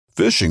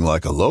Fishing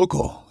like a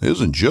local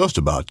isn't just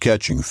about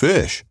catching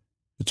fish.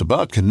 It's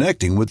about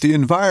connecting with the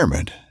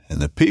environment and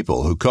the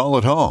people who call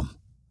it home.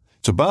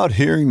 It's about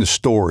hearing the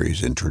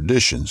stories and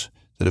traditions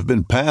that have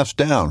been passed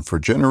down for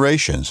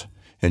generations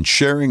and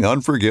sharing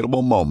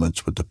unforgettable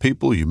moments with the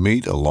people you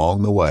meet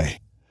along the way.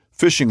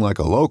 Fishing like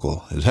a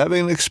local is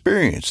having an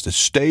experience that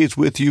stays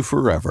with you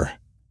forever.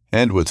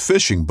 And with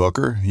Fishing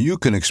Booker, you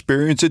can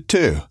experience it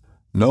too,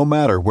 no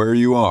matter where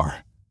you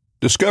are.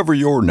 Discover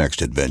your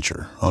next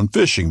adventure on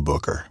Fishing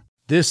Booker.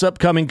 This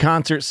upcoming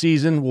concert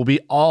season will be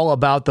all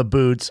about the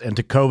boots, and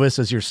Tecovas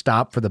is your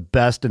stop for the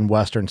best in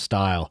Western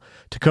style.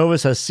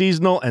 Tecovas has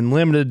seasonal and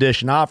limited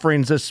edition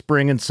offerings this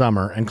spring and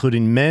summer,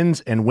 including men's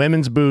and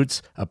women's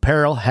boots,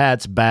 apparel,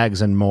 hats,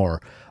 bags, and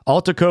more.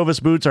 All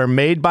Tecovas boots are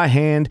made by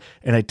hand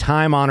in a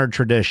time-honored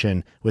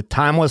tradition with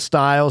timeless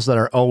styles that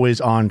are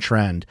always on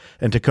trend.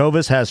 And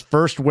Tecovas has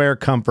first wear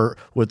comfort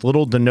with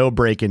little to no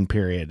break-in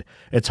period.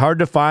 It's hard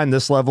to find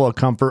this level of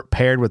comfort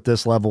paired with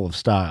this level of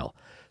style.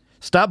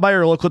 Stop by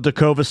your local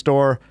Tecovas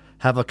store,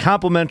 have a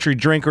complimentary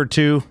drink or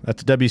two,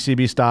 that's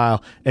WCB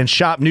style, and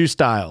shop new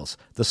styles.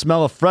 The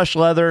smell of fresh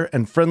leather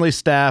and friendly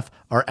staff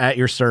are at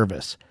your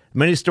service.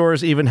 Many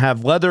stores even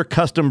have leather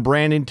custom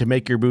branding to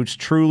make your boots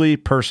truly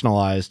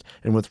personalized.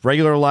 And with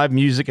regular live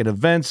music and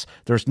events,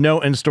 there's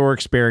no in-store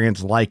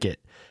experience like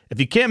it.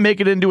 If you can't make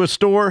it into a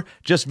store,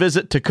 just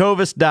visit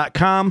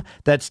tecovas.com.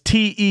 That's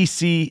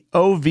TECOVAS.com.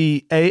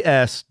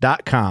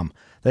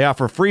 They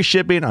offer free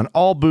shipping on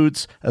all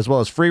boots, as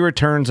well as free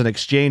returns and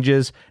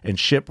exchanges, and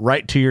ship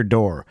right to your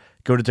door.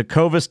 Go to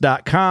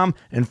tecovas.com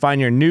and find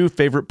your new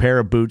favorite pair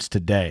of boots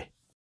today.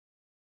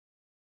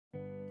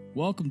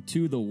 Welcome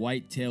to the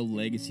Whitetail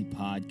Legacy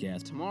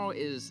Podcast. Tomorrow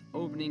is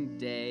opening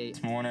day.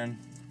 This morning,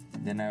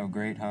 didn't have a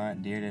great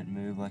hunt. Deer didn't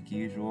move like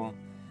usual.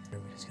 We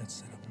just got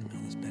set up in the middle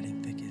of this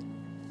bedding thicket.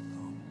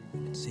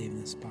 Saving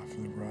this spot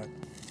from the rut.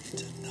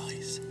 It's a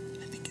nice,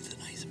 I think it's a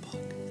nice buck.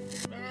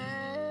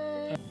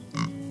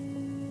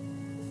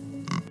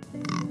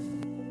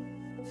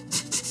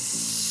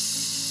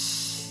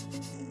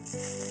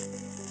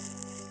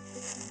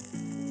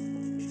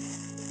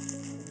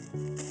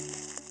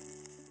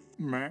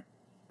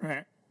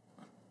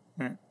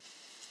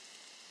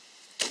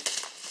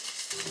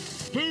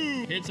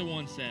 Boom! Hits a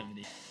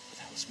 170.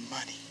 That was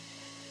money.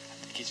 I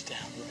think he's down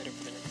right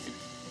over there, maybe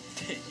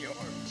 10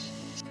 yards.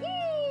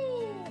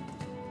 Woo!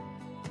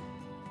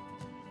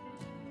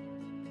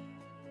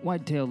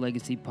 Whitetail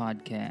Legacy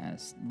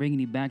Podcast, bringing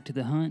you back to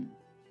the hunt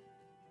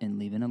and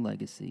leaving a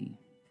legacy.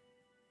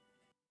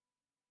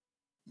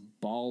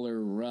 Baller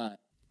rut.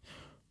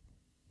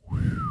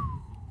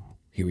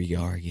 Here we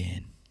are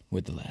again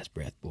with the Last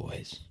Breath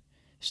Boys.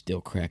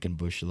 Still cracking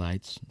bush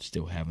lights,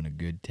 still having a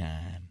good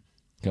time.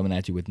 Coming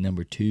at you with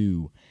number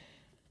 2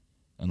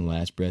 on the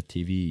Last Breath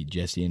TV.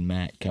 Jesse and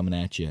Matt coming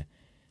at you,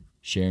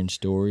 sharing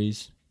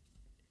stories,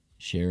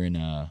 sharing.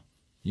 The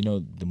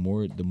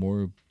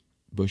more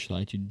bush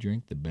light you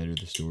drink, the better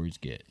the stories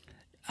get.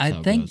 I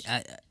think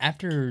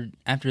after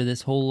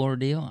this whole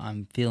ordeal,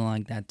 I'm feeling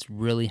like that's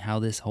really how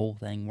this whole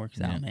thing works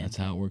out, man. That's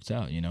how it works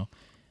out, you know.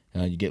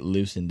 You get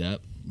loosened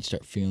up, you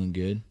start feeling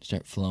good,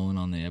 start flowing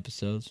on the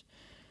episodes.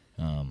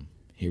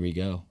 Here we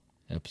go,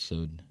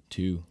 episode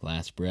 2,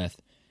 Last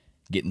Breath,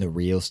 getting the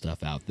real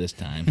stuff out this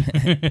time.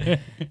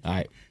 All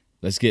right,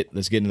 let's get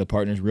into the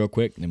partners real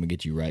quick, and then we'll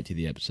get you right to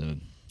the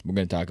episode. We're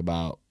going to talk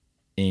about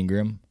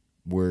Ingram.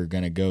 We're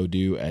going to go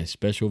do a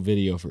special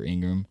video for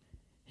Ingram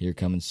here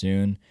coming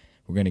soon.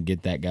 We're going to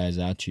get that guys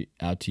out to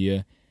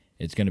you.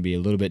 It's going to be a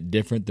little bit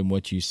different than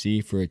what you see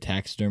for a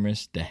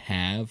taxidermist to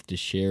have to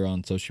share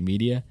on social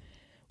media.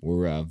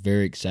 We're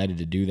very excited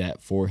to do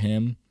that for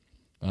him.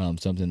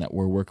 Something that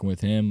we're working with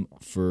him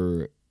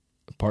for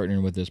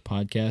partnering with this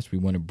podcast. We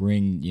want to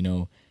bring,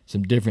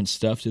 some different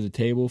stuff to the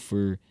table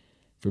for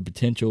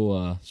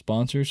potential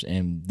sponsors,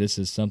 and this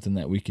is something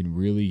that we can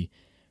really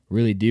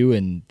do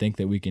and think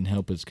that we can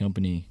help his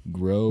company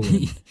grow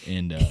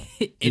and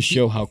just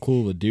show how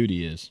cool the dude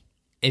he is.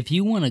 If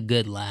you want a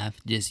good laugh,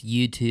 just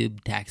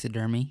YouTube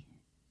taxidermy.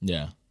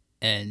 Yeah.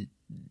 And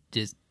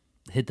just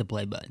hit the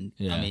play button.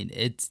 Yeah. I mean,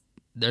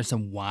 there's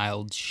some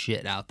wild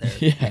shit out there.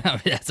 Yeah.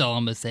 That's all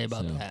I'm gonna say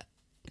about that.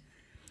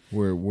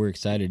 We're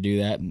excited to do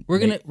that.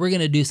 We're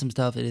gonna do some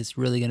stuff that is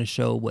really gonna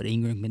show what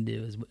Ingram can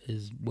do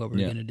is what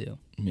we're gonna do.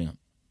 Yeah.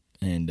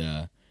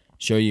 And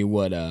show you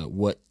what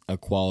a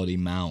quality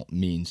mount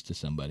means to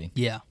somebody.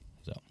 Yeah.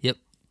 So. Yep.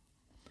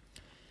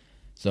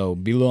 So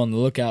be on the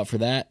lookout for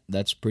that.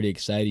 That's pretty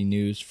exciting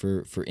news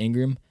for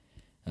Ingram.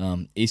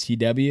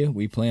 ECW,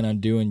 we plan on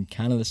doing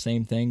kind of the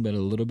same thing, but a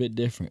little bit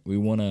different. We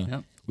want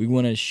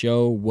to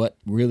show what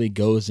really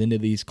goes into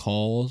these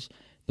calls,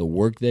 the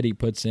work that he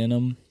puts in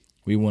them.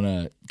 We want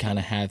to kind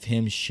of have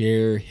him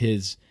share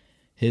his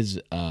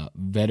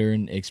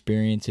veteran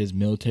experience, his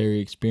military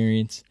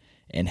experience,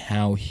 and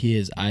how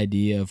his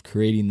idea of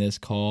creating this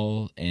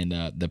call and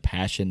the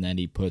passion that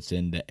he puts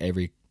into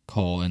every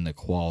call and the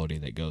quality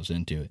that goes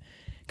into it.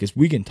 Because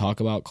we can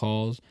talk about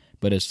calls,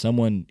 but if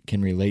someone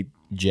can relate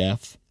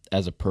Jeff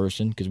as a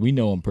person, because we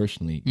know him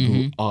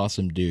personally,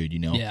 awesome dude, you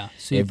know. Yeah,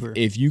 super.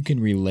 If you can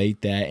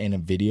relate that in a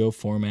video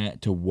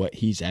format to what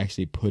he's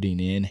actually putting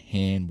in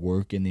hand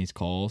work in these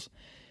calls,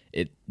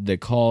 the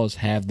calls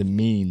have the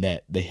meaning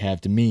that they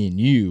have to me and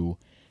you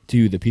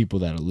to the people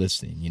that are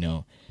listening, you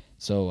know.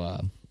 So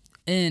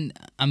and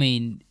I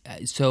mean,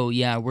 so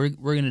yeah, we're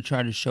gonna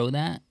try to show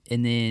that,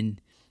 and then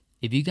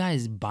if you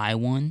guys buy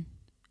one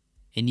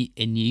and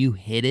you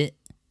hit it,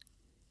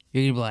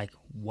 you're gonna be like,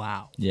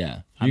 wow.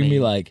 yeah, I you're gonna be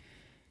mean- like,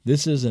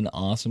 this is an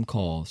awesome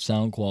call.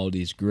 Sound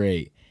quality is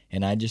great,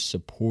 and I just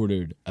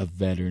supported a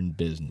veteran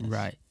business,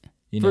 Right.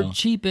 You For know,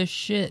 cheap as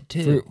shit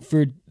too.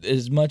 for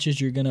as much as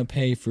you're gonna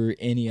pay for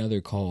any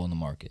other call on the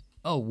market.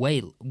 Oh, way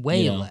You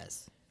know?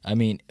 less. I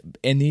mean,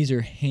 and these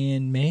are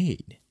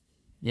handmade.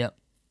 Yep.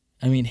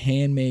 I mean,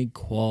 handmade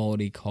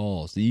quality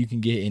calls that you can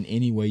get in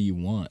any way you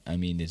want. I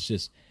mean, it's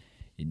just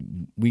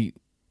we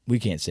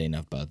can't say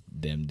enough about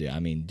them. I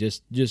mean,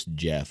 just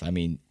Jeff. I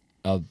mean,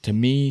 to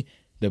me,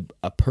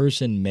 a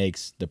person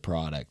makes the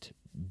product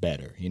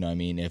better. You know what I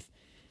mean?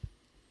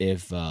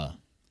 If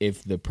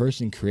the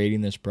person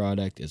creating this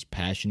product is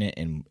passionate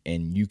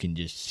and you can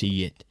just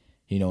see it,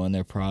 you know, in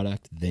their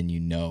product, then you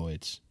know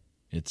it's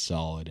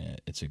solid and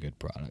it's a good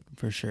product.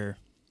 For sure.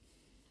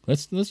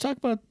 Let's talk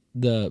about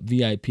the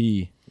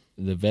VIP,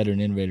 the Veteran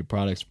Innovative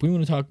Products. We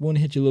want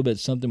to hit you a little bit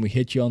something. We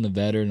hit you on the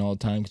veteran all the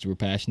time because we're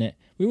passionate.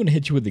 We want to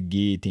hit you with the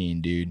guillotine,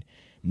 dude.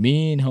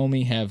 Me and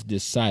homie have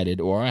decided,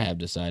 or I have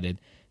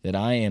decided, that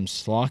I am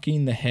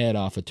slocking the head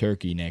off a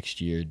turkey next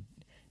year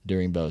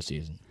during bow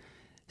season.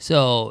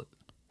 So,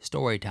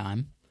 story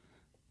time.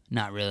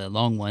 Not really a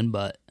long one,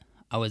 but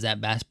I was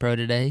at Bass Pro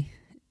today.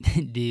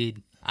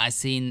 Dude,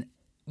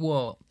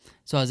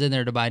 so I was in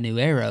there to buy new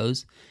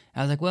arrows.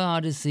 I was like, well,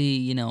 I'll just see,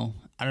 you know,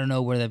 I don't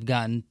know where they've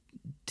gotten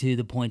to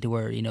the point to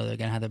where, you know, they're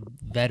going to have the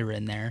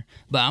veteran there.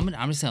 But I'm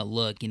just going to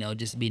look, you know,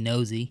 just to be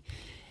nosy.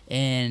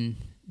 And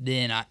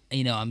then,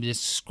 I'm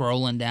just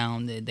scrolling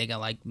down. They got,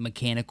 like,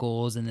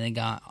 mechanicals, and then they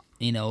got,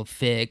 you know,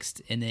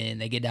 fixed. And then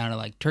they get down to,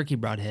 like, turkey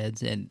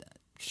broadheads. And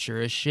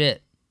sure as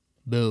shit,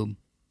 boom,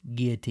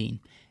 guillotine.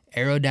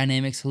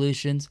 Aerodynamic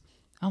Solutions.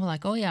 I'm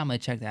like, oh, yeah, I'm going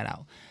to check that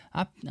out.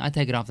 I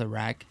take it off the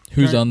rack.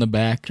 Who's on the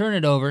back? Turn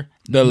it over.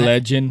 The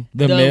legend,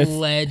 the myth.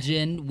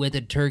 Legend with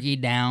a turkey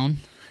down.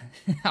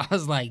 I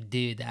was like,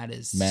 dude, that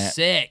is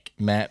sick.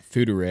 Matt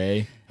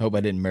Futere. Hope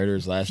I didn't murder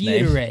his last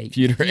name.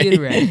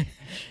 Futere.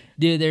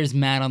 Dude, there's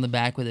Matt on the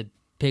back with a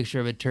picture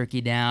of a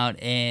turkey down.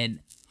 And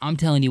I'm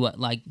telling you what,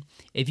 like,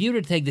 if you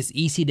were to take this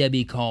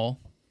ECW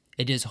call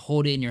and just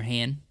hold it in your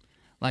hand,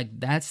 like,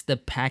 that's the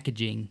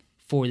packaging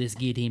for this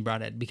guillotine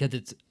broadhead because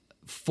it's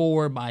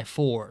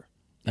 4x4.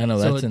 I know,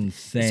 that's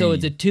insane. So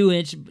it's a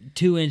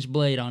 2-inch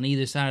blade on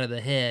either side of the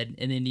head,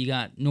 and then you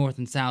got north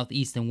and south,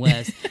 east and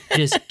west,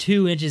 just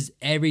 2 inches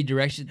every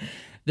direction.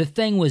 The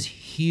thing was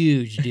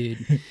huge,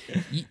 dude.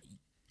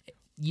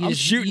 I'm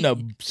shooting a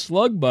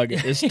slug bug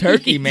at this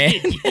turkey, man.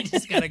 You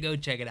just gotta go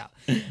check it out.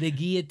 The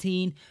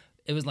guillotine,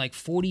 it was like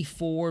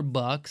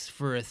 $44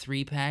 for a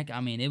 3-pack. I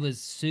mean, it was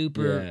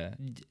super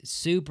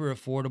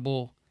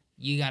affordable.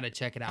 You got to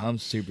check it out. I'm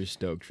super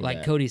stoked for that.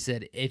 Like Cody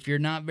said, if you're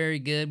not very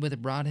good with a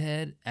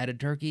broadhead at a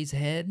turkey's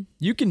head,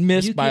 you can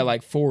miss by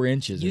like 4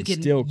 inches you and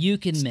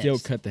can still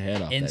cut the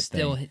head off and that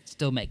thing.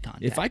 still make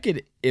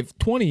contact. If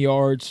 20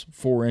 yards,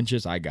 4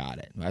 inches, I got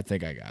it. I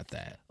think I got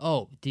that.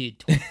 Oh,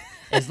 dude,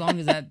 as long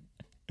as that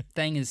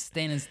thing is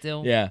standing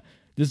still. Yeah,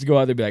 just to go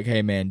out there and be like,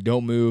 hey man,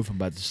 don't move. I'm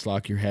about to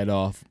slock your head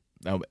off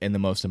in the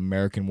most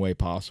American way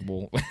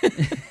possible.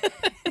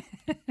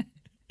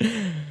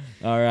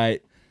 All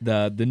right.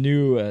 The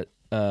new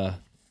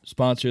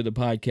sponsor of the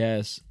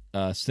podcast,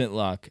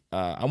 Scentlock.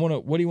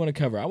 What do you want to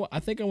cover? I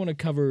think I want to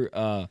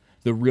cover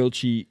the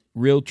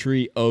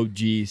Realtree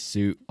OG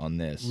suit on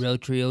this.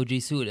 Realtree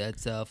OG suit.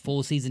 That's a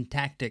full season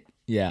tactic.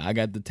 Yeah, I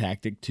got the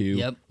tactic too.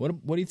 Yep.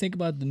 What do you think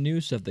about the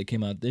new stuff that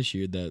came out this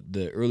year?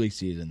 The early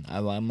season.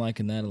 I'm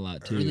liking that a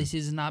lot too. Early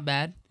season not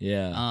bad.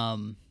 Yeah.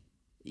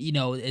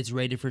 It's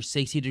rated for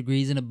 60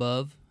 degrees and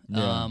above.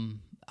 Yeah.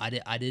 I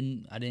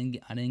don't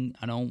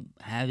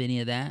have any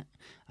of that.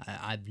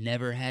 I've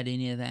never had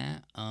any of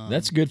that.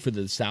 That's good for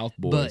the South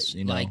boys.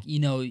 But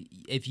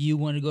if you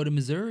want to go to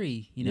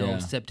Missouri, Yeah.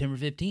 September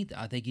 15th,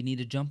 I think you need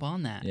to jump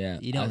on that. Yeah.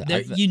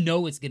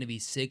 It's going to be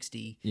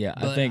 60. Yeah,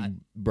 I but think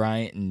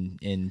Bryant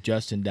and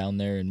Justin down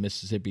there in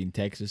Mississippi and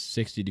Texas,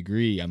 60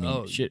 degree. I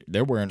mean, shit,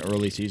 they're wearing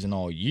early season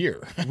all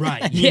year.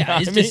 Right. You know Yeah.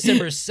 what It's I mean?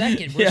 December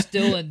 2nd. We're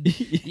still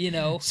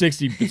in,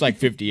 60. It's like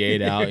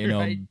 58 out.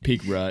 Right.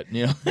 Peak rut.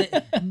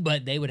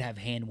 but they would have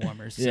hand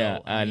warmers. So, Yeah,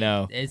 I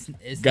know. It's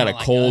Got not a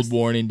like cold us.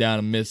 warning down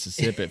in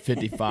Mississippi at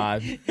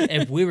 55.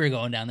 If we were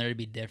going down there, it'd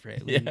be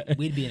different. Yeah.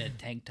 We'd be in a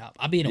tank top.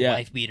 I'd be in a Yeah,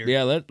 wife beater.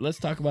 Yeah. Let's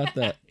talk about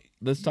the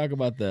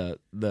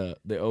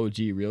OG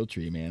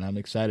Realtree, man. I'm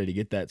excited to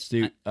get that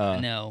suit.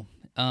 No.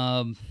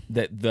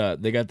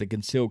 They got the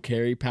concealed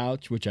carry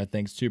pouch, which I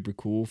think is super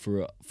cool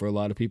for a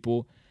lot of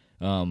people.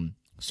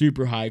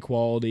 Super high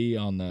quality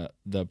on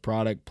the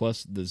product,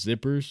 plus the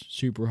zippers,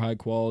 super high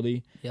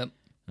quality. Yep.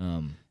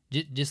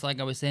 just like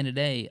I was saying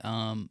today,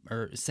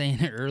 or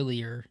saying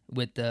earlier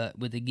with the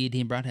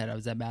guillotine broadhead, I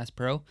was at Bass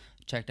Pro,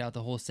 checked out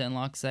the whole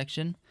Scentlock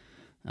section.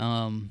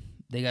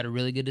 They got a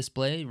really good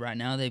display right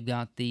now. They've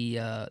got the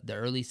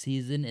early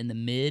season in the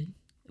mid,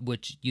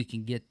 which you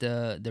can get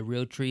the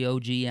Realtree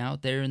OG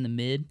out there in the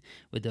mid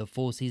with the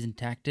full season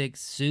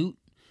tactics suit,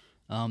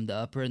 the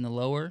upper and the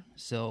lower.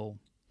 So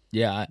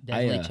Yeah,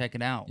 definitely check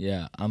it out.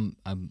 Yeah, I'm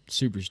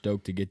super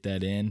stoked to get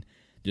that in.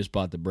 Just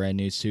bought the brand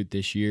new suit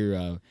this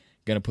year.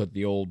 Gonna put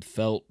the old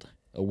felt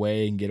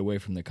away and get away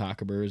from the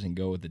cockaburs and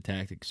go with the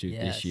tactic suit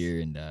this year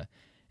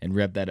and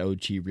rep that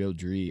Realtree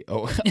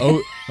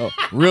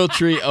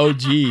Realtree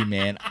OG,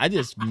 man. I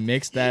just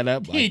mixed that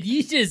up. Dude,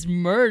 you just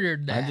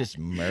murdered that. I just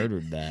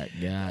murdered that.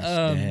 Gosh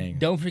dang.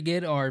 Don't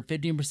forget our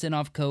 15%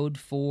 off code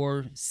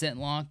for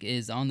Scentlock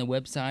is on the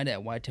website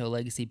at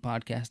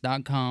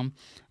whitetaillegacypodcast.com.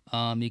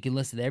 You can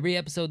listen to every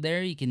episode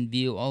there. You can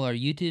view all our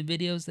YouTube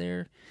videos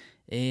there.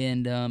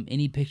 And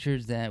any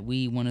pictures that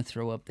we want to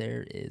throw up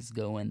there is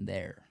going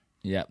there.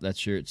 Yeah, that's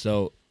true.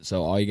 So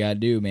all you gotta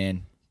do,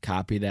 man,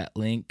 copy that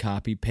link,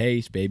 copy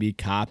paste, baby,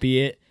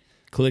 copy it,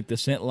 click the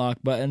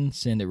Scentlock button,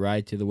 send it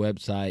right to the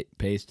website,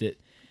 paste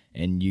it,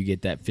 and you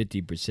get that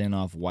 50%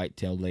 off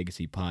Whitetail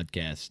Legacy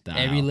Podcast style.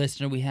 Every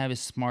listener we have is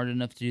smart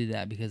enough to do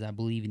that because I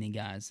believe in you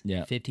guys.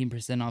 Yeah,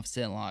 15% off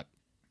Scentlock.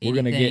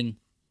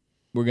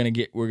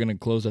 We're gonna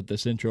close up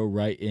this intro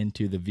right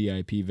into the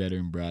VIP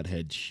Veteran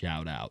Broadhead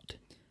shout out.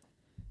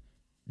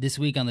 This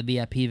week on the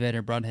VIP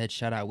Veteran Broadhead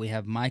shout out, we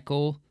have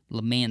Michael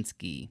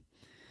Lemansky.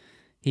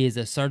 He is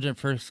a Sergeant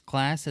First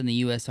Class in the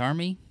U.S.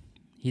 Army.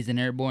 He's an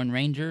airborne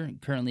ranger,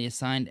 currently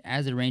assigned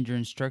as a ranger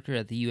instructor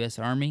at the U.S.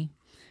 Army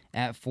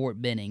at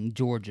Fort Benning,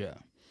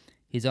 Georgia.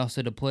 He's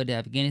also deployed to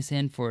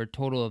Afghanistan for a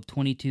total of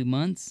 22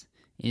 months,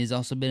 and he's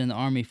also been in the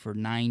Army for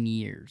 9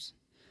 years.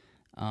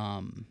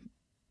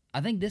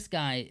 I think this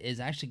guy is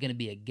actually going to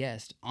be a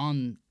guest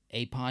on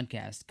a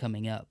podcast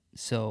coming up.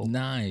 So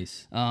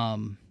nice.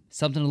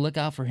 Something to look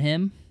out for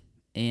him.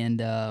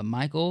 And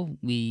Michael,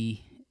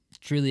 we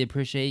truly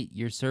appreciate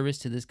your service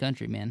to this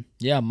country, man.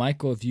 Yeah,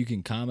 Michael, if you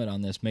can comment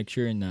on this, make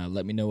sure and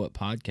let me know what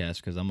podcast,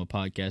 because I'm a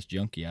podcast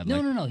junkie.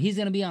 No. He's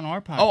going to be on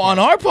our podcast. Oh, on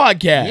our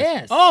podcast?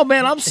 Yes. Oh,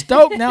 man, I'm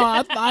stoked now.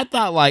 I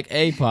thought like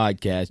a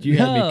podcast. You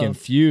had me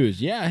confused.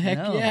 Yeah, heck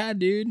yeah,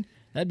 dude.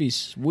 That'd be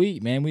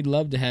sweet, man. We'd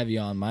love to have you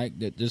on, Mike.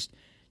 Just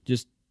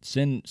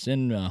send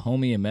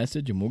homie a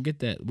message, and we'll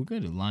get it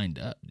lined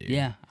up, dude.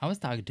 Yeah, I was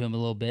talking to him a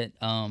little bit.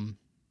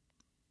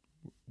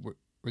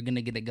 We're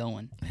gonna get it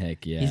going.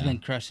 Heck yeah. He's been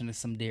crushing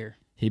some deer.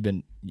 He's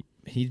been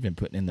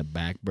putting in the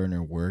back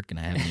burner work, and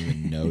I haven't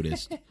even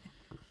noticed.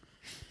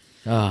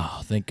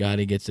 Oh, thank God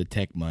he gets the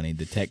tech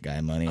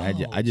guy money.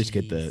 I just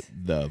get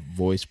the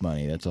voice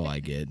money. That's all I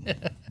get.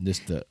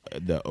 Just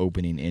the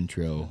opening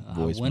intro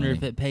voice money. I wonder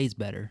if it pays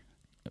better.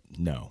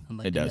 No,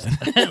 it doesn't.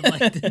 I'd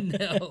like to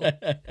know.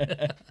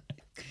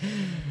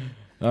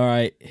 All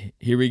right,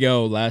 here we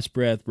go. Last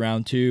breath,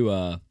 round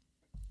 2.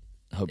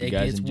 Hope you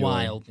guys enjoy.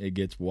 Wild. It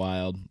gets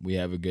wild. We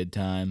have a good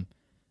time.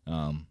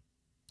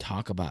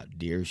 Talk about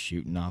deer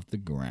shooting off the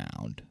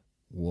ground.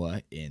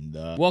 What in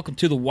the... Welcome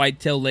to the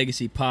Whitetail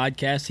Legacy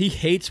Podcast. He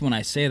hates when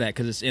I say that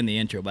because it's in the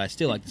intro, but I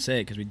still like to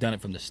say it because we've done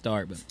it from the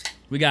start. But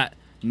we got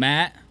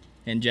Matt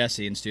and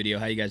Jesse in studio.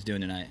 How you guys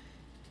doing tonight?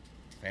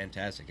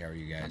 Fantastic. How are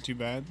you guys? Not too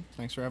bad.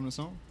 Thanks for having us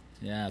on.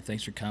 Yeah,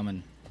 thanks for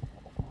coming.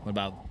 What,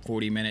 about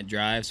 40-minute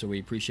drive, so we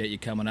appreciate you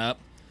coming up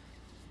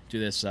to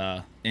this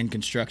in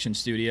construction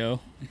studio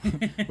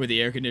with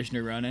the air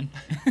conditioner running.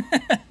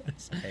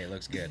 Hey, it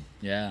looks good.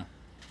 Yeah.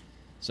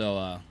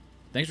 So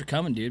thanks for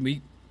coming, dude.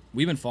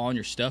 We've been following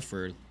your stuff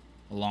for a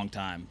long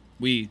time.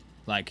 We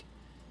like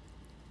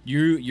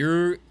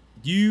you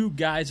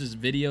guys'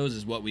 videos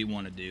is what we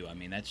want to do. I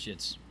mean, that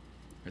shit's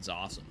it's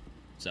awesome.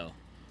 So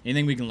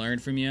anything we can learn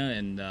from you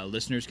and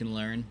listeners can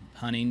learn,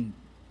 hunting,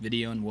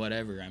 video, and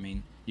whatever. I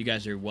mean, you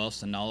guys are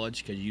wealths of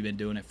knowledge because you've been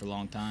doing it for a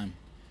long time.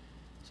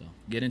 So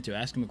get into it.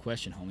 Ask him a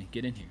question, homie.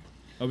 Get in here.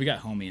 Oh, we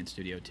got homie in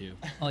studio too.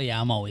 Oh yeah,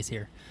 I'm always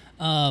here.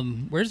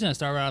 We're just gonna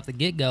start right off the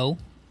get-go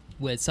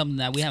with something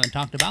that we haven't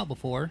talked about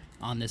before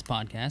on this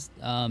podcast.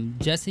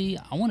 Jesse,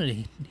 I wanted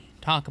to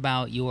talk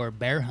about your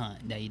bear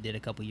hunt that you did a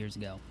couple years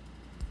ago.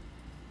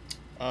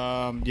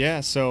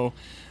 So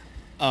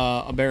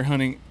a bear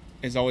hunting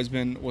was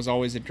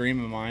always a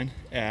dream of mine.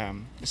 As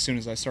soon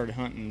as I started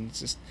hunting,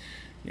 it's just,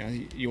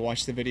 you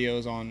watch the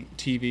videos on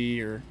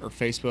TV or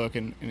Facebook,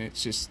 and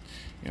it's just,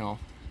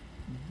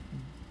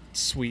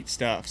 sweet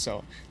stuff.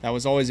 So that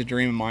was always a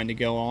dream of mine to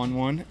go on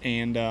one.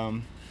 And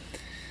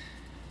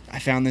I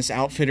found this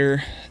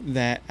outfitter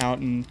that out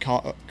in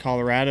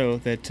Colorado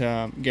that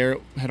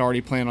Garrett had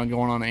already planned on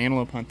going on an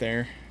antelope hunt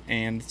there.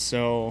 And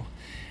so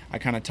I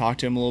kind of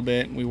talked to him a little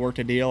bit, and we worked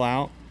a deal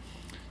out.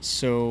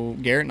 So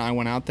Garrett and I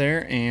went out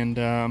there, and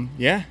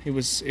it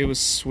was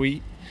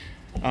sweet.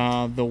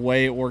 The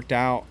way it worked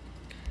out,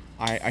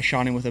 I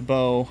shot him with a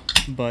bow,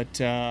 but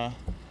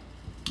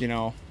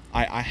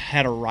I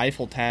had a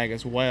rifle tag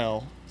as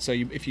well. So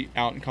if you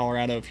out in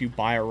Colorado, if you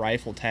buy a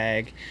rifle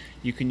tag,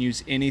 you can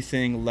use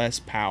anything less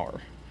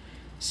power.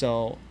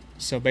 So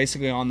So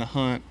basically on the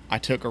hunt, I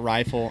took a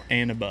rifle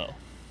and a bow.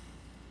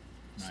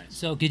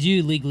 So could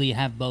you legally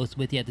have both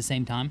with you at the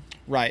same time?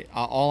 Right.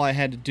 All I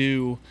had to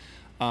do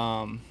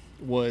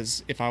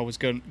was, if I was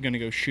going to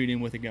go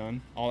shooting with a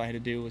gun, all I had to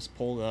do was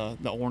pull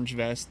the orange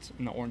vest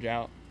and the orange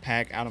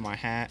pack out of my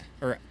hat,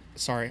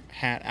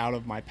 hat out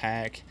of my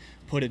pack,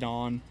 put it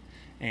on,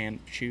 and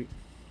shoot.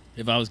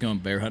 If I was going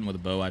bear hunting with a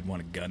bow, I'd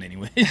want a gun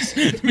anyways,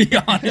 to be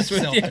honest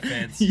with you.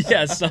 Self-defense.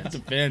 Yeah,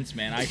 self-defense,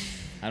 man.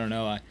 I don't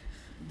know.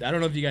 I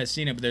don't know if you guys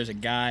seen it, but there's a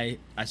guy,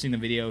 I seen the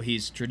video,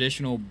 he's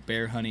traditional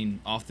bear hunting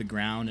off the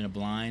ground in a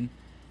blind,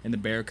 and the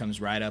bear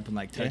comes right up and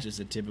like touches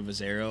the tip of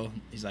his arrow.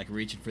 He's like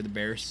reaching for the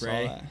bear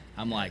spray. Saw that.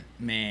 I'm like,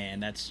 man,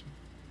 that's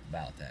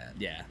About that.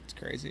 yeah. It's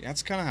crazy.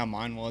 That's kind of how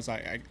mine was.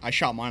 I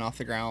shot mine off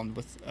the ground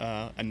with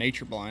a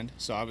nature blind.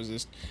 So I was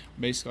just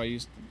basically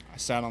I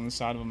sat on the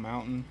side of a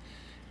mountain,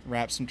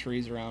 wrapped some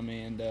trees around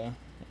me, and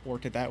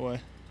worked it that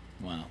way.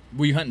 Wow.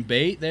 Were you hunting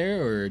bait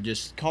there or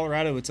just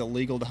Colorado? It's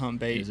illegal to hunt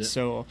bait. Is it?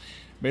 So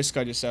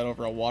basically, I just sat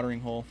over a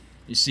watering hole.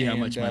 you see how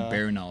much my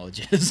bear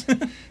knowledge is?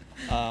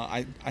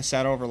 I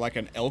sat over like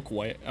an elk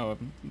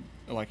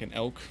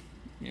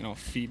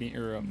feeding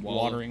or a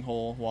watering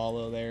hole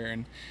wallow there,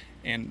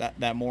 and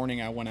that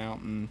morning I went out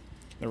and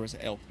there was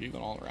elk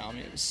bugling all around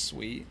me. It was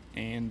sweet.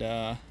 And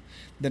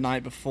the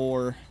night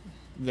before,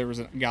 there was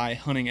a guy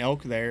hunting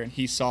elk there, and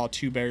he saw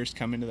 2 bears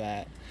come into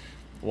that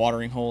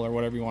watering hole or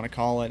whatever you want to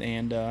call it,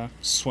 and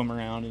swim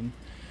around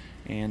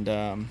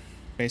and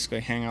basically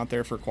hang out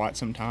there for quite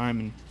some time.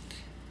 And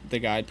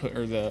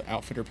the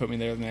outfitter put me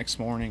there the next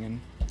morning,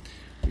 and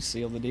we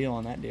sealed the deal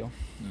on that deal.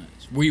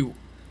 Nice. Were you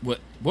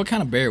what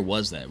kind of bear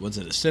was that? Was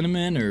it a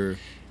cinnamon or?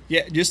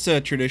 Yeah, just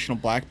a traditional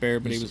black bear,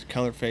 but he was a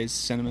color-phased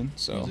cinnamon.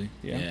 So Was he?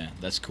 Yeah,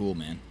 that's cool,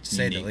 man. To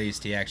say the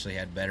least, he actually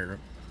had better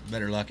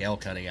luck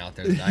elk hunting out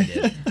there than I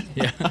did.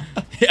 Yeah.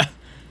 Yeah.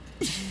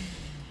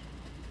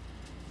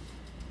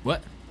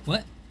 What?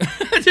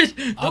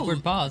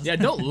 Awkward pause. Yeah,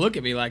 don't look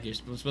at me like you're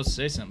supposed to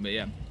say something, but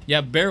yeah.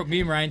 Yeah,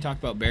 me and Ryan talk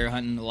about bear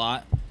hunting a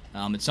lot.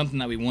 It's something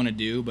that we want to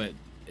do, but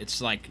it's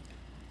like,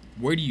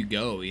 where do you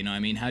go? You know what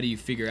I mean? How do you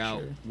figure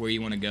out where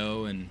you want to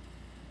go? And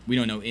we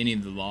don't know any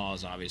of the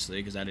laws, obviously,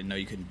 because I didn't know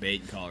you couldn't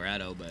bait in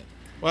Colorado, but...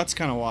 Well, that's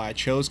kind of why I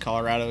chose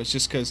Colorado. It's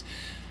just because,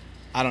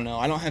 I don't know,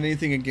 I don't have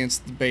anything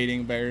against the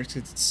baiting bears.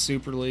 It's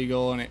super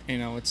legal, and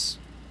it's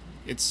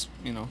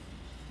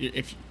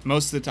if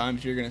most of the time,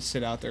 if you're going to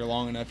sit out there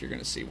long enough, you're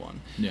going to see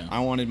one. Yeah. I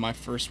wanted my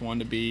first one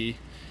to be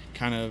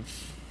kind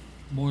of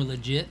more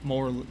legit.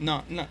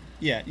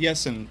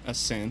 Yes, in a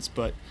sense,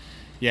 but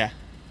yeah,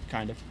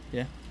 kind of,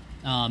 yeah.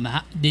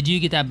 Did you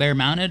get that bear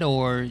mounted,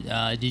 or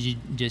did you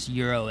just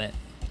Euro it?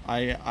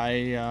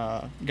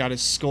 I got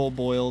his skull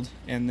boiled,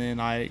 and then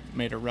I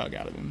made a rug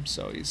out of him,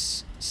 so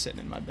he's sitting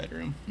in my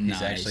bedroom.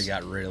 He's actually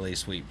got really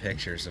sweet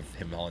pictures of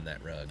him on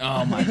that rug.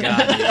 Oh my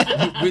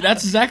god, dude.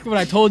 That's exactly what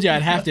I told you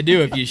I'd have to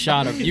do if you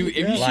shot him. If you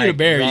shoot a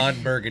bear,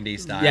 Ron Burgundy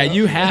style. Yeah,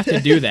 you have to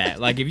do that.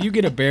 Like if you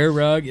get a bear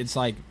rug, it's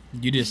like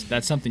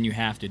that's something you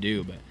have to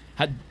do.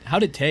 But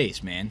how'd it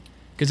taste, man?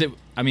 Because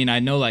I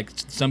know like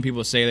some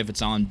people say that if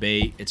it's on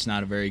bait, it's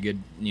not a very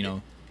good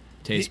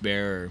taste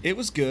bear. It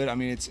was good. I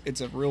mean,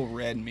 it's a real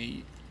red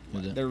meat.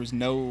 There was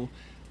no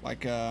I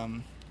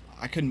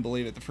couldn't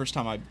believe it the first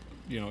time I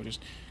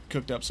just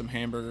cooked up some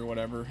hamburger or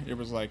whatever. It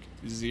was like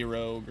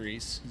 0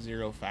 grease,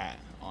 0 fat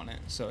on it.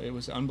 So it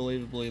was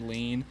unbelievably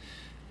lean,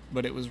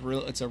 but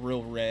it's a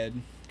real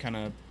red kind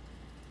of.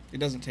 It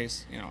doesn't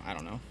taste, I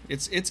don't know.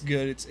 It's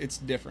good. It's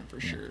different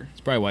for sure.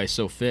 It's probably why he's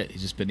so fit.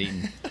 He's just been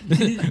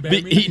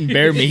eating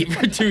bear meat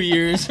for 2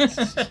 years.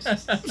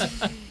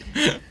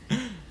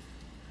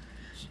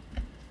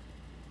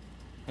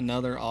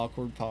 Another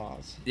awkward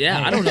pause.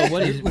 Yeah, I don't know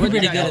what We're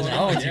pretty good at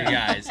wrong that. with you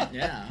guys.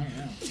 Yeah,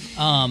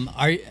 I don't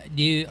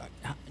know.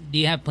 Do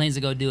you have plans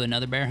to go do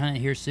another bear hunt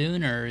here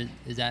soon, or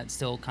is that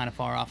still kind of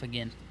far off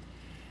again?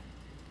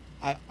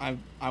 I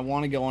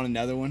want to go on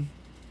another one.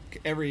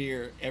 Every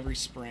year, every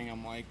spring,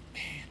 I'm like,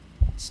 man,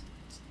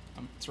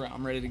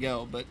 I'm ready to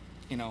go. But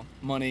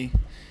money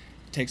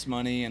takes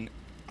money, and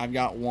I've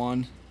got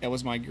one. That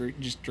was my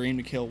just dream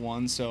to kill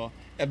one. So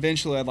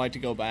eventually, I'd like to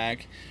go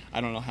back.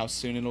 I don't know how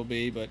soon it'll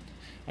be, but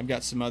I've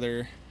got some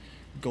other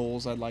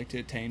goals I'd like to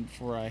attain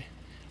before I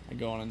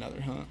go on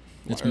another hunt.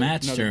 It's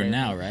Matt's turn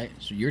now, right?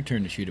 So your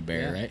turn to shoot a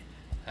bear, right?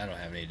 I don't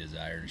have any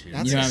desire to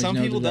shoot. Some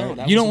people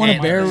don't. You don't want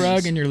a bear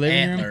rug in your living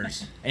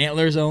Antlers. room?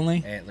 Antlers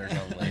only? Antlers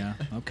only. Yeah,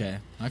 okay.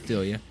 I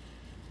feel you.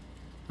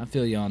 I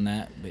feel you on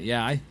that. But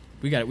yeah,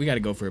 we got to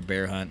go for a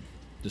bear hunt.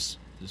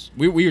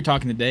 We were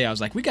talking today. I was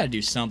like, we got to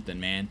do something,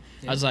 man.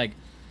 Yeah. I was like,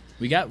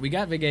 we got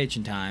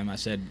vacation time. I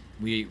said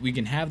we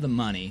can have the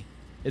money.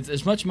 It's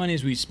as much money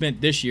as we spent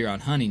this year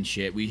on hunting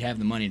shit. We have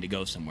the money to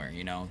go somewhere,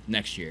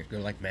 next year. Go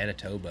to like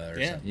Manitoba or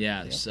something.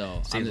 Yeah.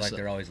 So seems like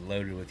they're always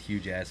loaded with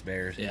huge ass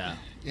bears. Yeah.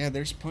 Yeah,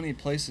 there's plenty of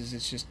places.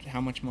 It's just how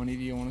much money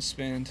do you want to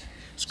spend?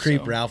 Just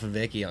creep Ralph and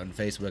Vicky on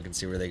Facebook and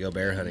see where they go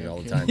bear hunting all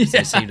the time. They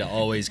seem to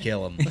always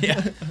kill them.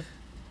 Yeah.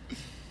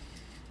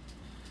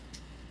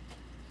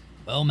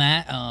 Well,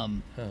 Matt, Oh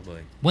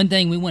boy. one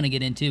thing we want to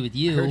get into with I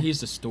you. heard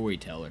he's the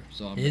storyteller.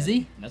 So I'm Is ready.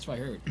 he? That's what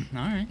I heard.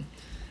 All right.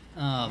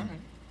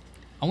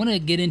 I want to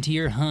get into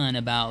your hunt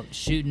about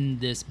shooting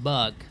this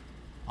buck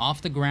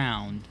off the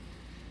ground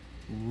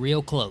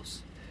real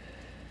close.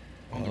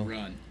 On the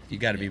run. You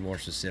got to be more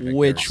specific.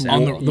 Which There are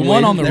one? several. The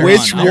one on the There are run.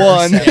 Which there are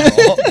one?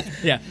 several.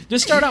 Yeah,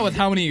 just start out with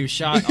how many you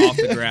shot off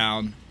the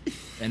ground,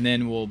 and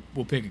then we'll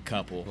pick a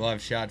couple. Well,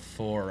 I've shot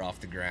 4 off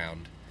the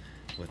ground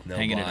with no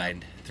Hanging it up.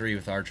 blind, 3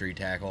 with archery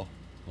tackle,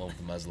 1 with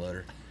the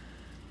muzzleloader.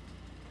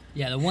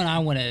 Yeah, the one I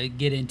want to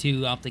get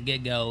into off the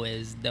get-go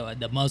is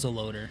the muzzle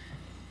loader.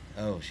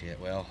 Oh shit!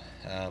 Well,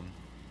 I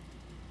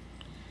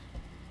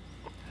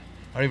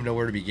don't even know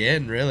where to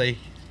begin. Really,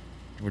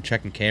 we're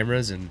checking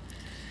cameras and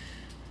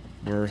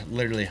we're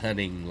literally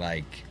hunting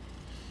like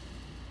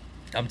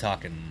I'm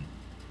talking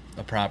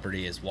a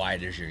property as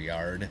wide as your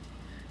yard.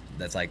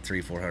 That's like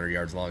 300-400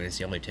 yards long. It's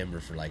the only timber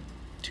for like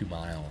 2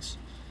 miles.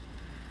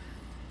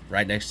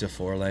 Right next to a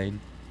 4-lane.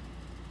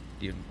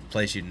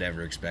 Place you'd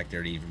never expect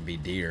there to even be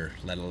deer,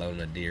 let alone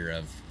a deer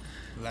of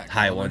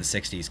high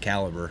 160s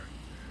caliber.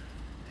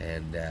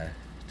 And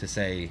to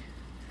say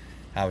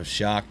I was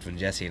shocked when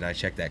Jesse and I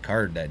checked that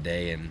card that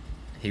day, and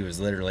he was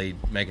literally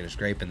making a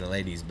scrape in the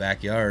lady's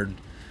backyard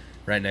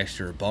right next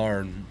to her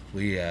barn.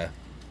 We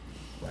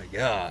like,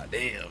 God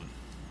damn.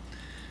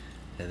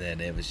 And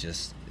then it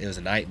was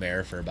a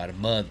nightmare for about a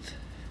month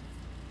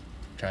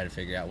trying to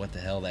figure out what the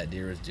hell that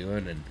deer was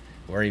doing and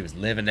where he was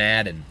living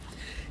at. And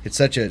it's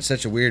such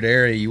a weird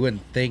area. You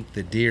wouldn't think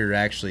the deer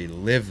actually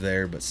live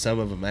there, but some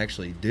of them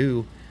actually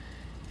do.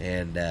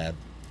 And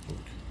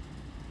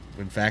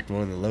in fact,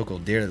 one of the local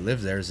deer that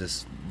lives there is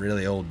this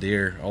really old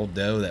deer, old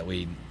doe that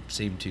we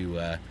seem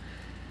to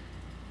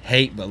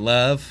hate but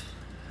love.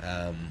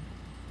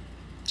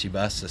 She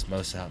busts us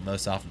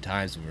most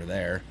oftentimes when we're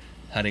there,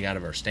 hunting out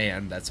of our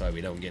stand. That's why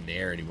we don't get in the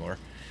air anymore.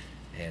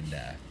 And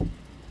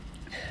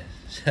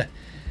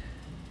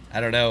I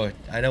don't know.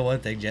 I know one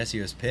thing. Jesse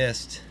was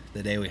pissed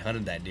the day we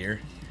hunted that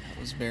deer. I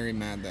was very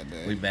mad that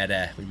day. We met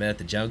at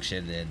the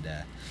junction, and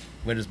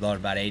wind was blowing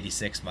about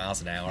 86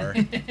 miles an hour.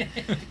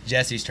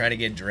 Jesse's trying to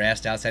get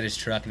dressed outside his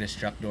truck, and his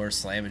truck door's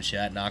slamming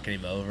shut, knocking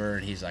him over.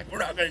 And he's like, "We're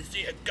not gonna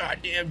see a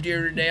goddamn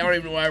deer today. I don't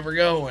even know why we're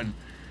going."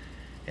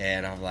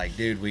 And I'm like,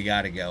 "Dude, we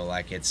gotta go.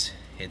 Like it's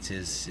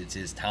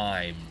his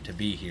time to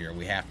be here.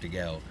 We have to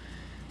go."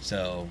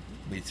 So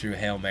we threw a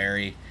Hail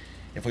Mary.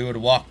 If we would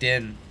have walked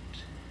in,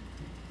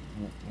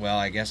 well,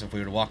 I guess if we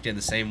would have walked in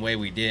the same way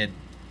we did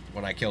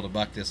when I killed a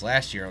buck this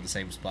last year on the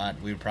same spot,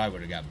 we probably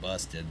would have got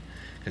busted,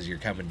 because you're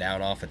coming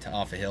down off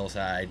a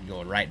hillside,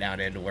 going right down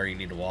into where you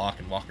need to walk,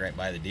 and walk right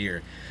by the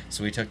deer.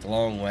 So we took the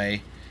long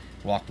way,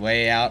 walked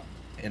way out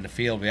in the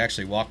field. We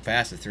actually walked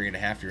past a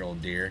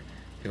 3.5-year-old deer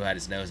who had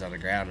his nose on the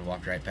ground and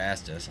walked right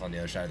past us on the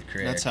other side of the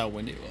creek. That's how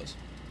windy it was.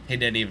 He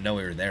didn't even know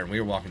we were there, and we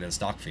were walking in the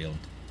stock field.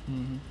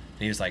 Mm-hmm.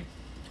 He was like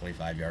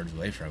 25 yards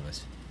away from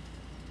us.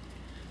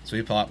 So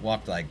we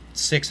walked like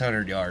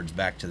 600 yards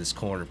back to this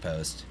corner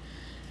post.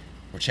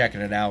 We're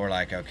checking it out. We're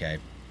like, okay,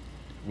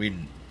 we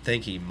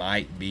think he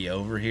might be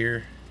over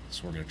here,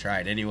 so we're going to try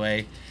it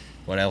anyway.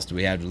 What else do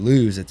we have to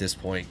lose at this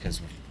point?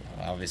 Because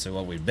obviously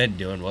what we've been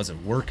doing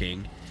wasn't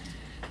working.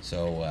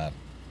 So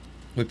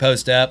we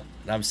post up,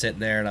 and I'm sitting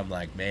there, and I'm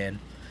like, man,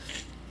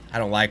 I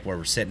don't like where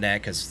we're sitting at,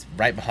 because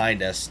right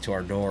behind us to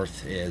our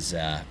north is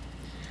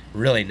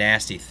really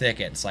nasty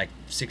thicket. It's like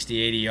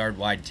 60, 80 yard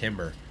wide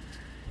timber,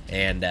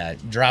 and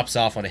drops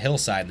off on a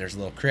hillside, and there's a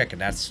little creek,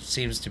 and that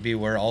seems to be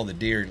where all the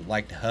deer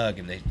like to hug,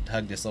 and they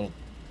hug this little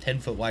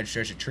 10-foot wide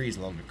stretch of trees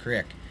along the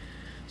creek.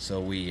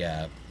 So we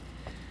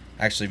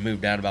actually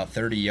moved down about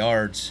 30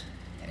 yards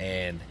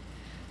and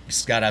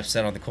just got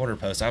upset on the corner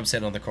post. I'm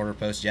sitting on the corner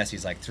post.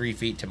 Jesse's like 3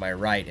 feet to my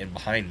right and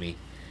behind me,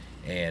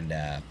 and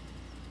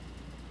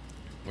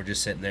we're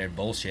just sitting there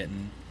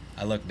bullshitting.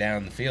 I look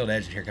down the field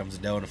edge, and here comes a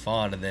doe and a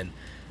fawn, and then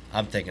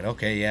I'm thinking,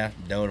 okay, yeah,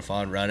 doe and a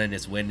fawn running.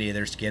 It's windy.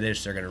 They're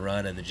skittish. They're going to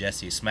run. And then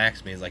Jesse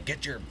smacks me. He's like,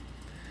 get your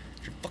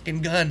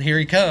fucking gun. Here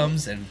he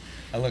comes. And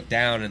I look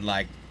down, and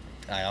like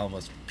I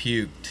almost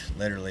puked,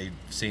 literally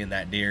seeing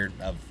that deer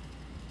of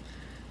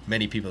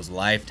many people's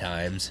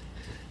lifetimes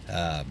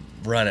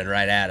running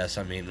right at us.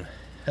 I mean,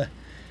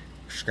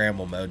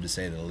 scramble mode to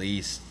say the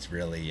least. It's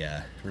really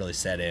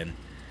set in.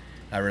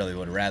 I really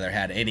would have rather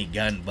had any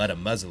gun but a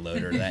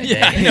muzzleloader that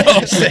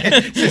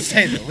day, to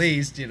say the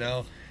least. You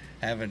know,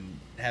 having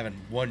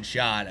one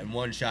shot and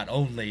one shot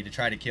only to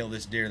try to kill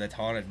this deer that's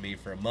haunted me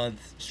for a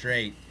month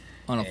straight.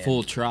 On a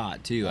full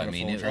trot too. I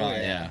mean,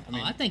 yeah.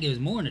 I think it was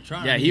more than a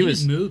trot. Yeah, I mean, he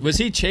was moving. Was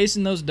he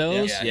chasing those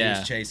does? Yeah, he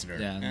was chasing her.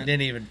 Yeah. He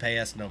didn't even pay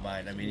us no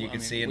mind. I mean, you can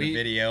see in the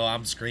video,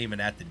 I'm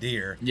screaming at the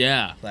deer.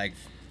 Yeah. Like,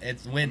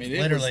 it's wind it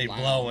literally was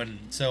loud. blowing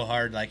so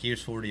hard, like he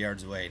was 40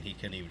 yards away, and he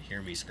couldn't even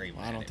hear me screaming.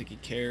 Well, I don't think he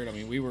cared. I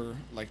mean, we were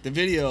like, the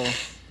video,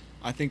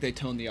 I think they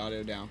toned the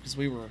audio down because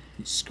we were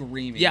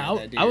screaming. Yeah, at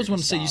that deer I was going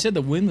to say, you stop. said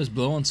the wind was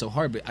blowing so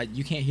hard, but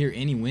you can't hear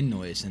any wind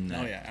noise in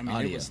that Oh yeah, I mean,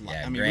 audio. it was.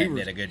 Yeah, I mean, Grant we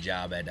were did a good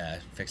job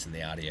at fixing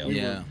the audio.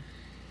 we were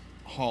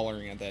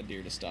hollering at that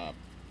deer to stop,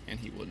 and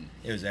he wouldn't.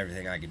 It was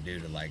everything I could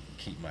do to like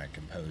keep my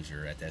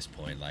composure at this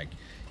point. Like,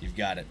 you've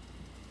got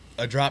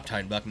a drop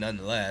tine buck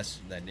nonetheless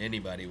that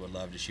anybody would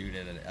love to shoot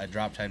in, a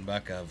drop tine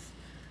buck of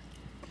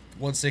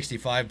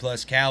 165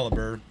 plus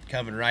caliber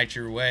coming right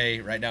your way,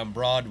 right down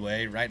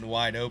Broadway, right in the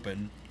wide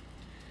open.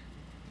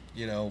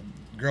 You know,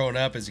 growing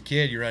up as a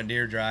kid, you run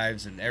deer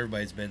drives, and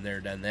everybody's been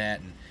there, done that,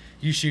 and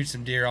you shoot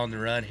some deer on the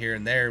run here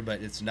and there,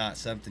 but it's not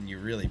something you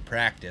really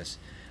practice.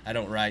 I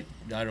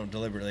don't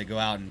deliberately go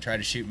out and try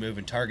to shoot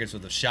moving targets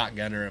with a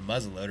shotgun or a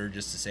muzzleloader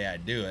just to say I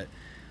do it.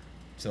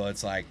 So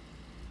it's like,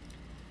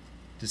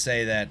 to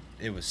say that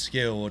it was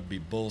skill would be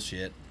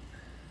bullshit.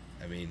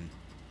 I mean,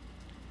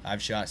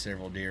 I've shot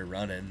several deer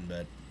running,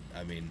 but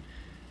I mean,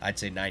 I'd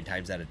say 9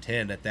 times out of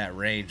 10 at that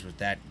range with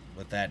that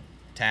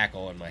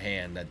tackle in my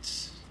hand,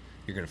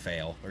 you're gonna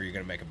fail or you're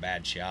gonna make a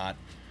bad shot.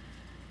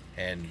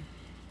 And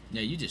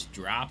Yeah, you just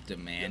dropped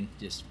him, man.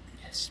 Just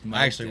smoked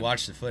I actually him.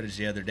 watched the footage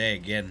the other day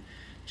again,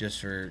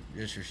 just for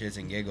shits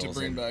and giggles. To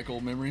bring and back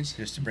old memories?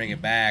 Just to bring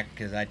it back,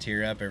 because I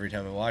tear up every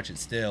time I watch it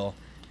still.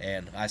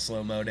 And I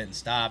slow-moed it and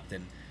stopped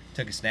and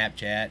took a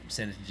Snapchat,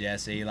 sent it to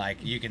Jesse. Like,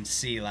 you can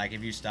see, like,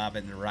 if you stop it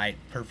in the right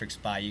perfect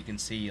spot, you can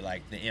see,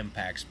 like, the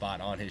impact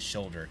spot on his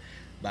shoulder,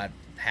 about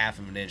half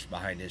of an inch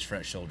behind his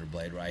front shoulder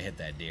blade where I hit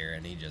that deer,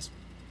 and he just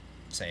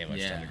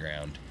sandwiched on the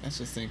ground. That's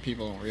the thing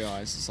people don't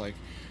realize. It's like,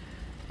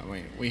 I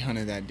mean, we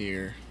hunted that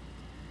deer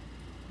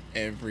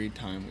every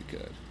time we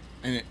could,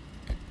 and it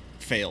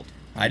failed.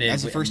 I did.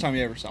 That's the first time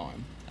you ever saw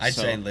him. I'd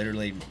say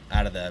literally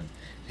out of the,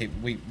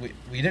 we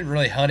didn't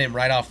really hunt him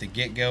right off the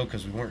get-go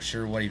because we weren't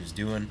sure what he was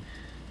doing.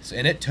 So,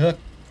 and it took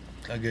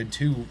a good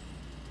two,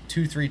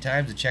 3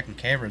 times of checking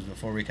cameras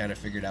before we kind of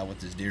figured out what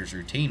this deer's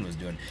routine was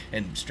doing.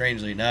 And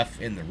strangely enough,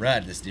 in the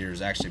rut, this deer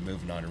is actually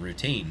moving on a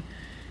routine.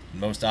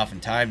 Most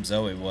oftentimes,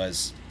 though, it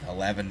was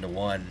 11 to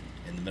 1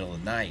 in the middle of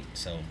the night.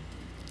 So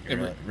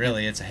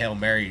really, it's a Hail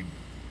Mary,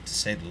 to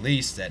say the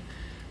least, that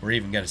we're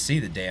even going to see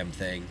the damn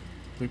thing.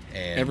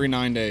 And every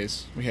 9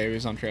 days, he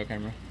was on trail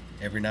camera.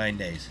 Every 9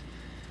 days.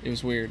 It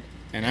was weird.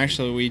 And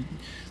actually,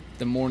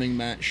 the morning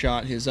Matt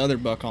shot his other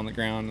buck on the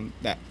ground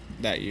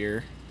that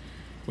year,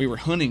 we were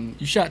hunting.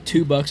 You shot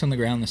 2 bucks on the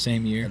ground the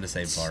same year? On the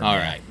same farm. All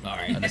right.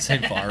 On the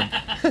same farm.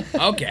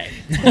 Okay.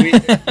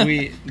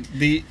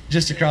 we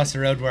just across the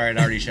road where I'd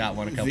already shot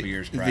one a couple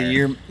years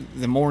prior.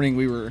 The morning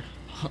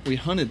we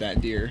hunted that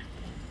deer,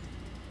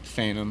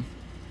 Phantom.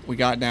 We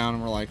got down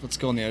and we're like, let's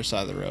go on the other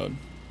side of the road.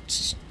 Let's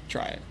just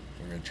try it.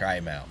 We're going to try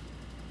him out.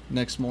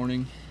 Next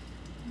morning,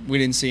 we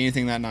didn't see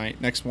anything that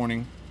night. Next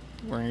morning,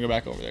 we're going to go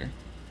back over there.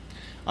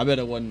 I bet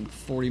it wasn't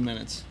 40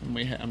 minutes, and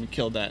we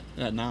killed that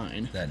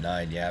 9. That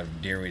 9, yeah,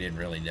 deer we didn't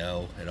really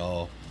know at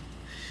all.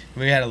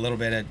 We had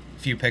a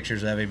few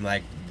pictures of him,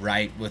 like,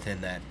 right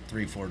within that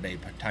 3-4 day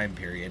time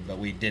period, but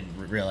we didn't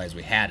realize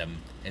we had him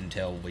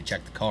until we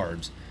checked the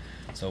cards.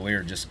 So we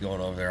were just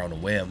going over there on a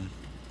whim,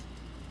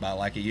 about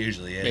like it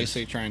usually is.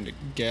 Basically trying to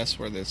guess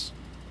where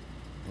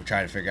we're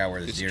trying to figure out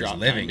where this deer is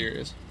living. Deer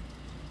is.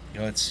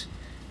 You know, it's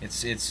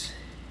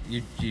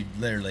you'd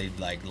literally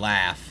like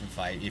laugh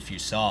if you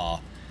saw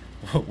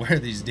where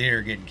these deer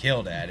are getting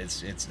killed at.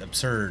 It's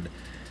absurd.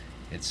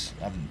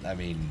 I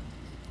mean,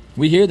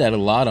 we hear that a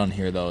lot on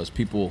here though, is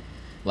people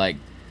like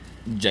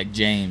Jack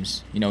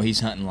James. You know, he's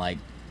hunting like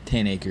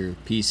 10-acre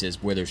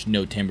pieces where there's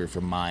no timber for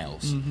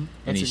miles,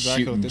 and he's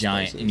shooting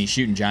he's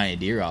shooting giant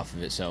deer off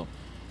of it. So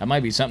that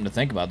might be something to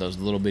think about. Those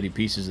little bitty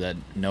pieces that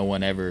no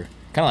one ever,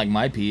 kind of like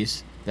my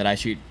piece that I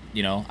shoot.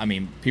 You know, I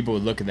mean, people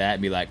would look at that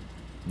and be like,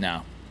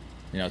 no,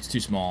 you know, it's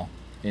too small.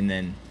 And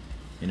then,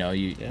 you know,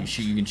 you can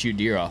shoot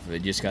deer off of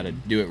it. You just got to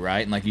do it right.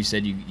 And like you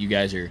said, you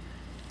guys you're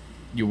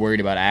worried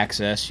about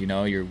access. You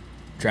know, you're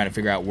trying to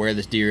figure out where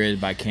this deer is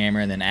by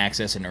camera and then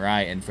accessing it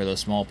right. And for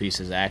those small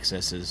pieces,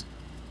 access is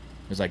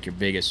like your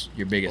biggest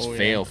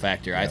fail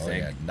factor, I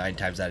think. Yeah. 9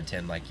 times out of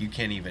 10, like you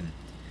can't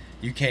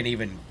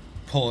even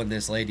pull in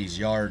this lady's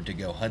yard to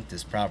go hunt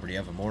this property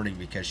of a morning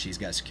because she's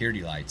got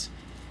security lights.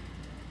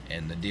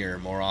 And the deer,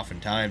 more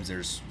oftentimes,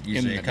 there's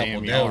usually a couple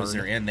of does.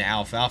 They're in the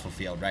alfalfa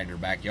field right in her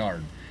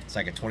backyard. It's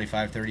like a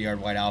 25, 30-yard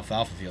wide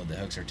alfalfa field that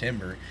hooks her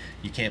timber.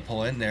 You can't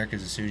pull in there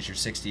because as soon as you're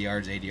 60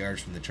 yards, 80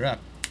 yards from the truck,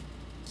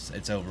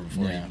 it's over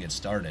before you even get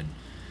started.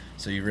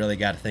 So you really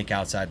got to think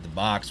outside the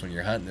box when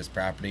you're hunting this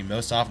property.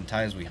 Most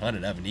oftentimes we hunt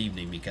it of an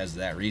evening because of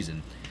that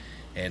reason.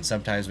 And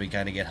sometimes we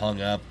kind of get hung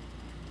up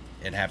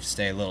and have to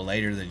stay a little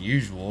later than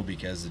usual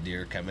because the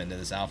deer come into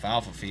this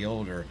alfalfa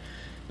field, or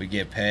we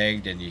get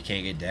pegged and you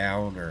can't get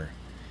down, or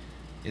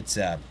it's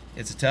a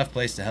tough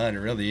place to hunt.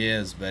 It really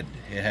is, but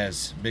it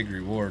has big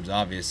rewards,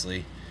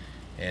 obviously,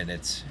 and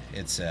it's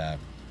a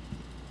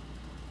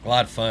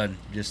lot of fun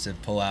just to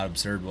pull out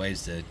absurd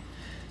ways to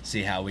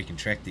see how we can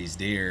trick these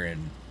deer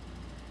and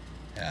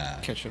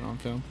catch it on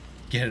film,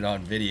 get it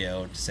on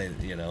video to say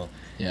that, you know,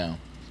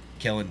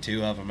 killing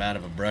 2 of them out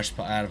of a brush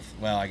pile,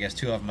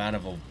 2 of them out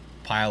of a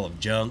pile of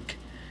junk,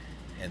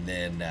 and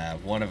then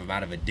 1 of them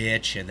out of a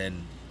ditch, and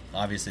then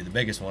obviously the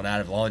biggest one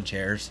out of lawn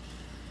chairs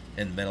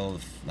in the middle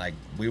of, like,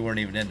 we weren't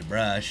even in the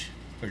brush.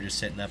 We were just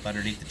sitting up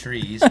underneath the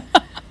trees.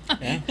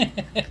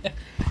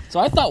 So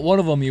I thought one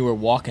of them you were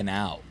walking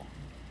out.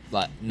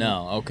 But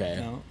no, okay.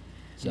 No.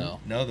 So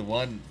No, the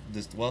one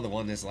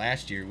this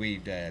last year we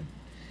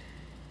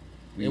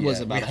It was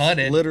about we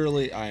hunted.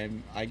 literally. I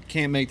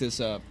can't make this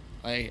up.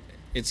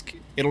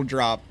 It'll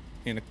drop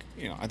in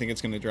I think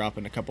it's going to drop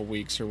in a couple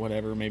weeks or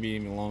whatever, maybe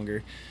even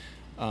longer.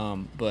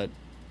 But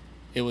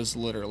it was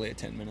literally a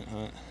 10-minute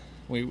hunt.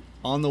 We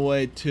on the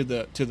way to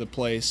the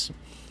place.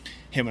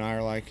 Him and I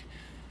are like,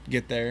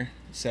 get there,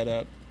 set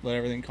up, let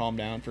everything calm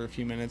down for a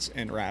few minutes,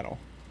 and rattle.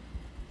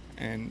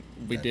 And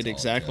we That's did all it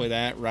exactly took.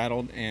 that.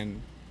 Rattled,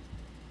 and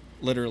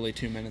literally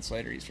 2 minutes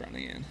later, he's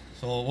running in.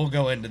 So we'll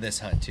go into this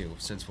hunt too,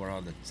 since we're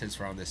on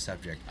this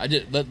subject.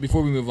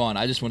 before we move on,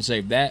 I just want to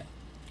say that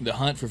the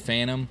hunt for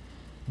Phantom,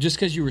 just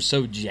because you were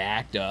so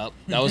jacked up,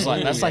 that's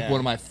like Yeah. one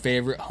of my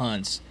favorite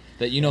hunts.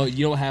 That you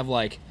don't have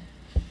like,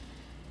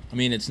 I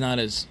mean, it's not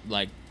as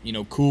like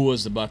cool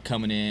as the buck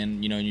coming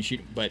in, and you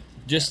shoot, but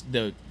just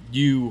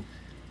you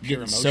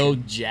getting so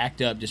emotion.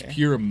 jacked up, just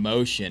pure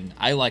emotion.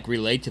 I like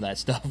relate to that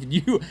stuff.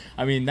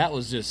 That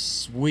was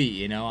just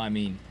sweet, I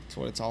mean. That's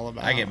what it's all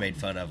about. I get made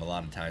fun of a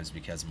lot of times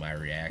because of my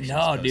reactions.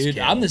 No, dude,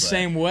 post-kill, I'm the but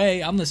same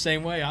way.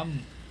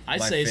 I my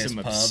say fist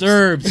some pumps.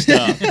 absurd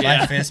stuff. My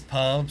Yeah. fist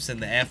pumps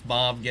and the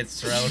F-bomb gets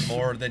thrown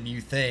more than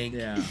you think.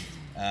 Yeah.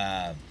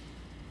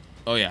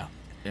 Oh yeah.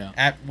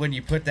 When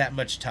you put that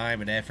much time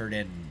and effort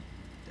and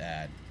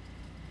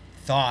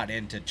thought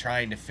into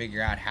trying to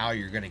figure out how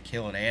you're going to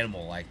kill an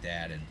animal like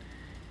that, and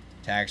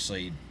to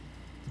actually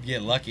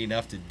get lucky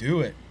enough to do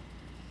it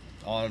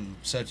on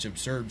such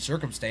absurd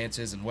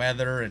circumstances and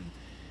weather, and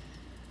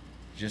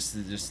just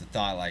the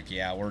thought, like,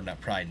 yeah, we're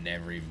probably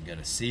never even going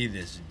to see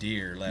this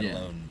deer, let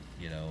alone,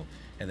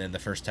 and then the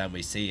first time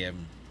we see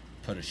him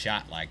put a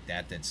shot like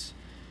that's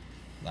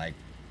like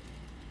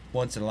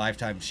once in a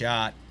lifetime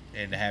shot,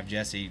 and to have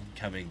Jesse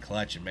come in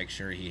clutch and make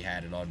sure he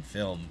had it on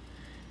film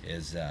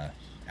is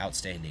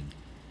outstanding.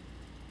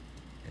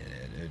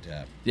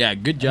 Yeah,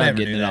 good I'll job never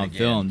getting do it that on again.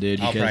 film, dude.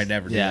 I'll because- probably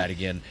never do that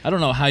again. I don't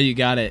know how you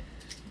got it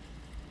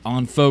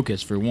on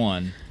focus for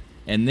one,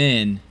 and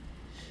then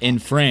in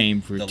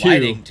frame for The two.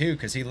 lighting too,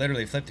 because he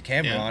literally flipped the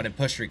camera Yeah. on and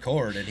pushed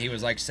record, and he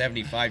was like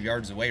 75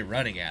 yards away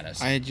running at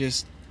us.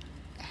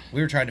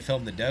 We were trying to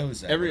film the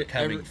does that were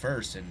coming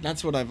first, and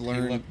that's what I've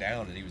learned. He looked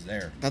down and he was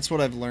there. That's what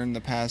I've learned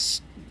the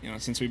past,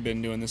 since we've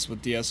been doing this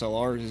with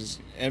DSLRs is,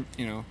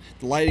 the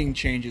lighting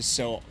changes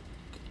so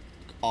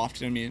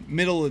often. I mean,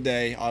 middle of the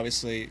day,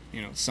 obviously,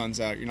 sun's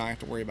out, you're not going to have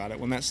to worry about it.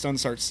 When that sun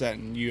starts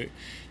setting, you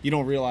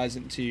don't realize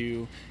it until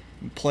you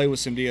play with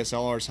some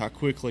DSLRs how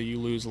quickly you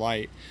lose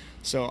light.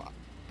 So,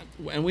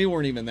 and we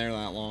weren't even there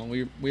that long.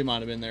 We might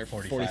have been there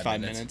for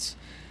 45 minutes.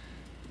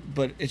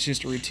 But it's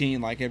just a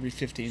routine. Like every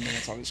 15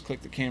 minutes, I'll just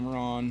click the camera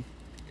on,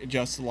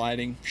 adjust the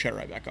lighting, shut it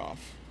right back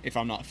off if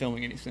I'm not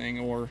filming anything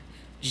or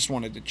just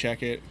wanted to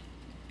check it.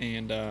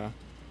 And I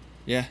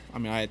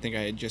think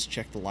I had just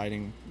checked the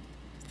lighting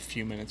a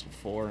few minutes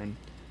before, and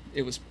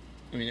it was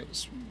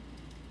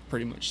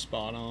pretty much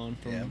spot on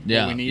from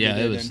what we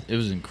needed. It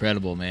was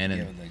incredible, man.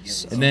 And, Given the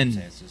and then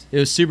circumstances. it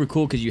was super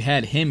cool because you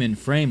had him in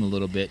frame a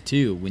little bit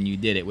too when you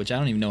did it, which I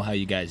don't even know how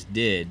you guys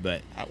did,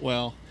 but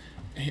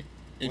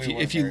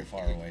If you very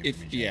far away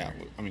from each other.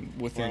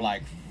 within, We're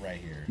like right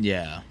here.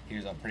 Yeah. He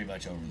was pretty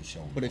much over the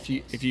shoulder. But if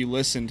you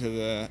listen to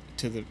the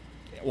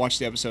watch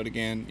the episode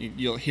again,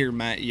 you'll hear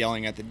Matt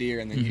yelling at the deer,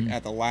 and then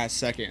at the last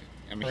second,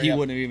 Hurry he up.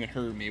 wouldn't have even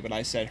heard me, but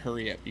I said,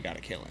 "Hurry up, you got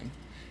to kill him,"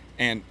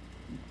 and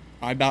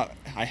I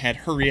had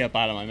 "hurry up"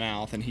 out of my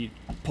mouth, and he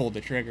pulled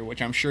the trigger,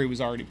 which I'm sure he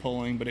was already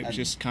pulling, but it was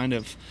just kind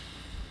of,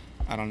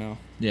 I don't know.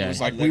 Yeah. It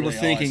was like we were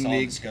thinking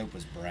the scope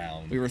was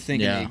brown. we were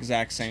thinking Yeah. the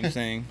exact same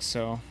thing.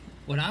 So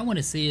What I want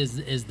to see is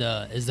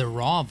the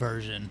raw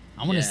version.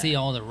 I want to Yeah. see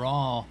all the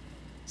raw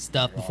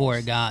stuff before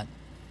it got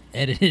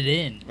edited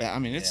in. yeah,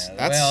 it's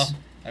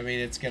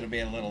it's going to be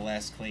a little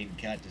less clean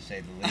cut, to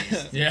say the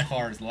least, Yeah. as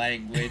far as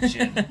language.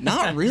 And,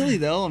 not really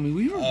though. I mean,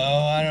 we were.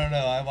 I don't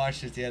know. I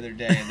watched it the other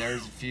day, and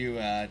there's a few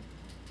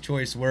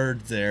choice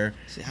words there.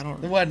 See, I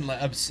don't. It wasn't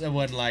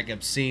like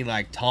obscene,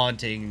 like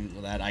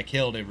taunting that I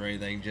killed him or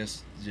anything.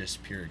 Just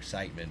pure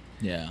excitement.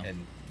 Yeah.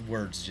 And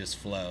words just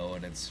flow,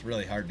 and it's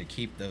really hard to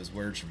keep those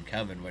words from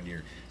coming when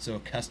you're so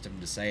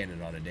accustomed to saying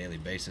it on a daily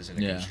basis in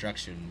a Yeah.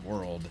 construction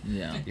world.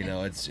 Yeah.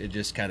 It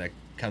just kind of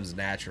comes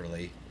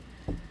naturally.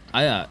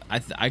 I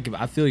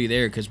feel you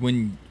there because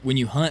when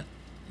you hunt,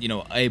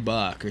 a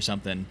buck or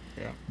something,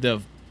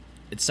 the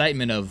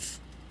excitement of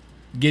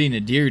getting a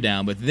deer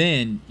down, but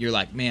then you're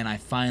like, man, I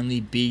finally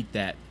beat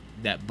that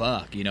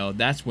buck.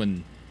 That's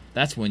when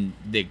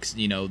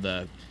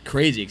the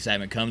crazy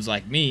excitement comes.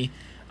 Like me,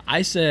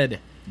 I said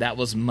that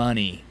was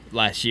money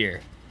last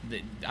year.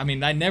 I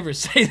mean, I never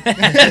say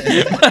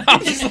that. But I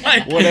was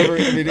like, Whatever.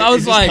 I mean, it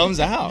just comes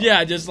out.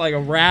 Yeah, just like a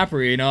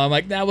rapper. I'm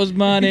like, that was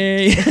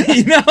money.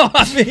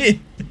 I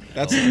mean.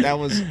 That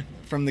was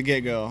from the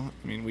get go.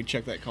 I mean, we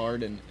checked that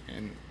card, and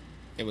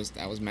that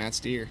was Matt's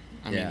deer.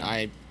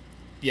 I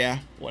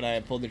would I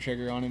have pulled the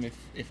trigger on him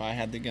if I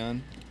had the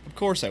gun? Of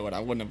course I would. I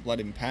wouldn't have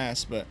let him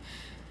pass, but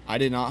I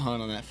did not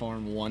hunt on that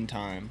farm one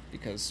time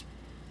because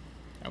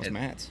That was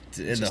Matt's.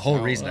 And It's the just whole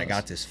how it reason I was.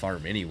 got this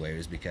farm anyway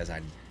was because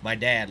my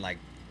dad, like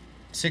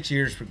 6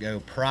 years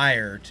ago,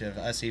 prior to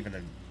us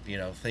even,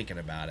 thinking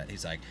about it,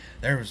 he's like,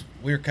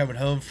 we were coming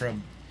home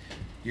from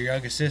your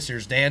youngest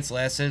sister's dance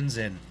lessons,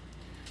 and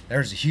there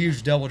was a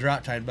huge double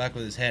drop tine buck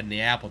with his head in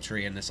the apple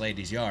tree in this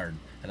lady's yard.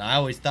 And I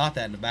always thought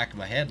that in the back of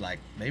my head, like,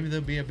 maybe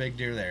there'll be a big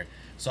deer there.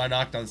 So I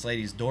knocked on this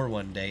lady's door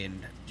one day,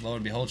 and lo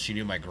and behold, she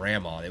knew my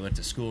grandma. They went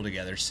to school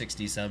together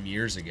 60-some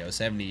years ago,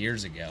 70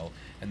 years ago,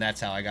 and that's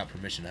how I got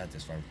permission to hunt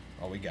this farm.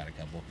 Oh, we got a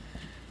couple.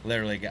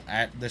 Literally,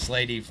 this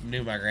lady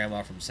knew my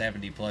grandma from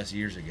 70-plus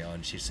years ago,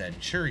 and she said,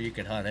 sure, you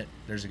can hunt it.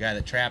 There's a guy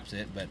that traps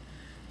it, but,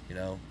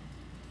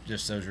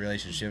 just those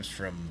relationships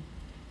from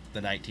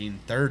the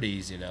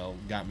 1930s,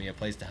 got me a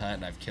place to hunt,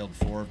 and I've killed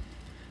 4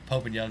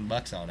 Pope and Young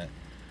bucks on it.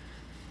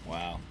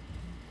 Wow.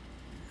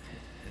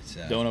 It's,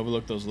 don't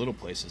overlook those little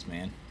places,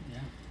 man. Yeah.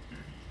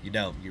 You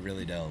don't. You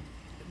really don't.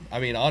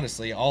 I mean,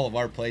 honestly, all of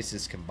our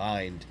places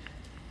combined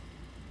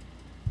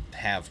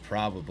have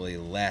probably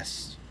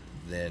less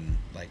than,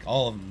 like,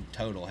 all of them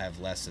total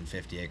have less than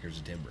 50 acres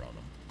of timber on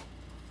them.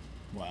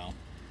 Wow.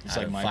 It's Out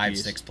like of my 5,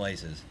 piece. 6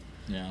 places.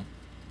 Yeah.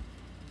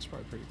 It's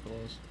probably pretty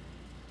close.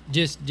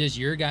 Just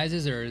your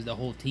guys's or the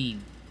whole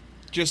team?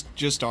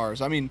 Just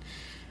ours. I mean,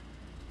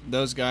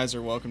 those guys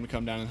are welcome to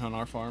come down and hunt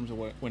our farms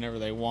whenever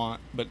they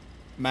want. But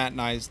Matt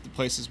and I's, the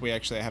places we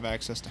actually have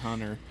access to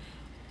hunt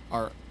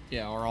are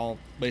all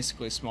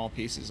basically small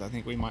pieces. I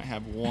think we might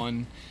have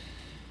one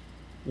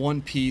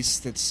piece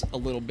that's a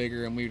little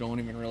bigger, and we don't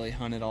even really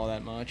hunt it all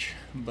that much.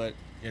 But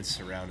it's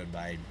surrounded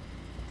by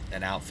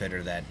an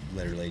outfitter that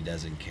literally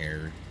doesn't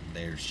care.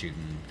 They're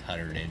shooting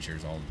 100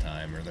 inchers all the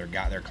time, or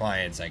their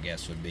clients, I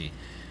guess, would be.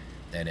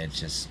 And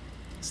it's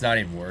not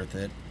even worth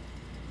it.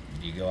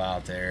 You go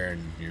out there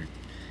and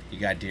you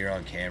got deer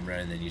on camera,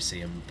 and then you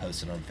see them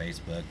posted on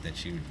Facebook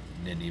that you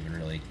didn't even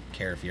really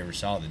care if you ever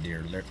saw the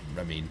deer.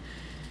 I mean,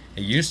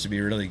 it used to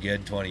be really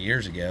good 20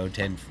 years ago,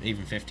 10,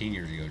 even 15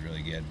 years ago, it was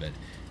really good, but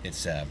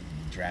it's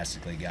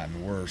drastically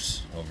gotten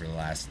worse over the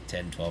last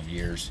 10, 12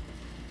 years,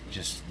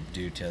 just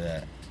due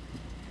to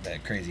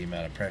that crazy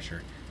amount of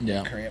pressure.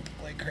 Yeah.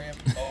 Leg cramp.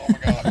 Oh my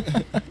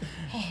God.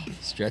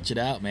 Stretch it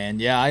out, man.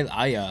 Yeah,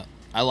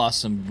 I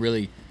lost some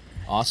really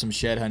awesome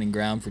shed hunting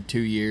ground for 2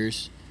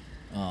 years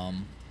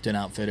to an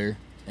outfitter,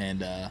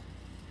 and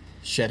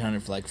shed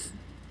hunted for like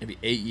maybe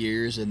 8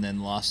 years, and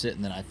then lost it,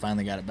 and then I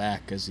finally got it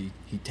back because he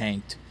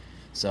tanked.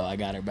 So I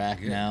got her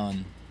back now,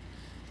 and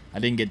I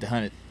didn't get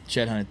to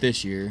shed hunt it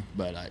this year,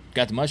 but I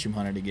got to mushroom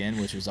hunt it again,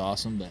 which was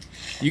awesome. But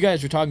you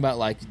guys were talking about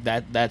like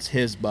that's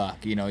his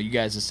buck. You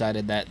guys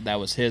decided that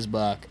was his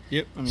buck.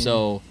 Yep. I mean,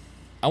 so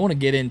I want to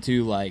get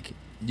into, like,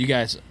 you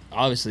guys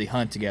obviously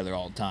hunt together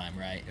all the time,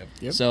 right?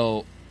 Yep.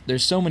 So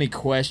there's so many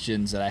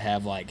questions that I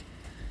have, like,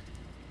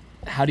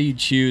 how do you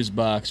choose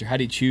bucks, or how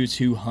do you choose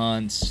who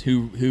hunts,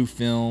 who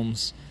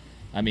films?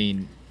 I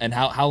mean, and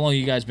how long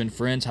you guys been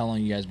friends? How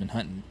long you guys been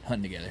hunting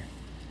together?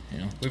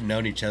 We've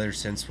known each other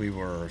since we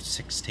were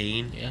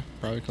 16. Yeah,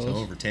 probably close. So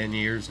over 10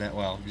 years now.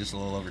 Well, just a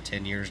little over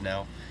 10 years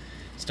now.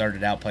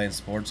 Started out playing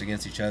sports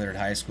against each other in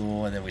high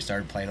school, and then we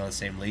started playing on the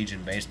same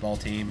Legion baseball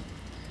team,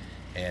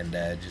 and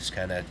just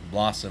kind of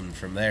blossomed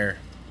from there.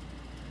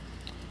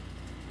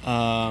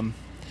 I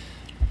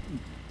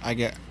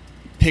get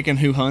picking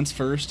who hunts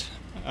first.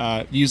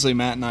 Usually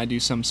Matt and I do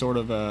some sort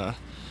of a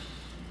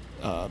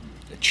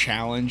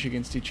challenge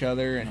against each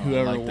other, and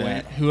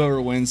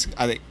whoever wins.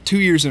 I think 2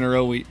 years in a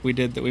row we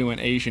did that. We went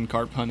Asian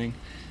carp hunting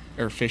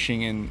or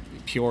fishing in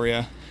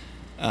Peoria,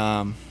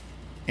 and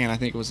I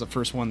think it was the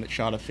first one that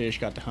shot a fish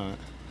got to hunt.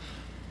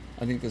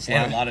 I think this.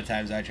 And a lot of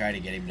times I try to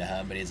get him to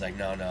hunt, but he's like,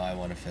 no, I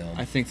want to film.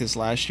 I think this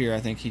last year, I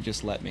think he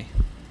just let me,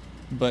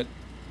 but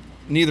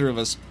neither of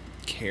us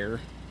care.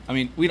 I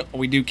mean,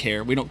 we do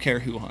care. We don't care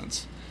who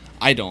hunts.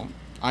 I don't.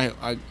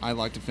 I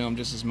like to film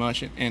just as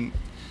much, and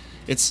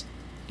it's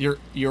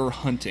you're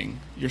hunting.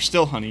 You're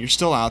still hunting. You're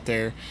still out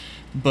there,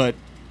 but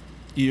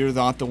you're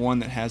not the one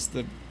that has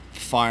the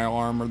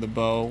firearm or the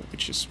bow,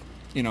 which is,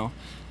 but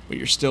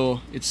it's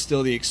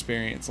still the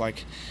experience.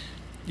 Like,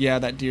 yeah,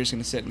 that deer's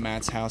gonna sit in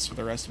Matt's house for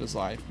the rest of his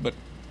life, but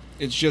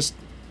it's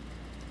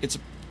a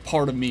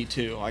part of me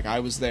too. Like, I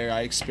was there.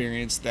 I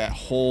experienced that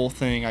whole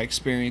thing. I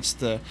experienced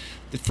the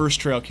first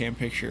trail cam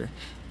picture,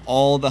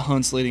 all the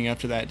hunts leading up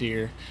to that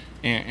deer,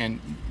 and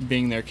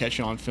being there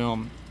catching on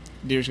film.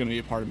 Deer's going to be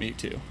a part of me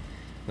too.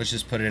 Let's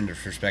just put it into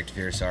perspective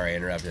here. Sorry, I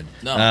interrupted.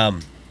 No.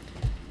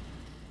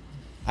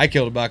 I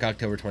killed a buck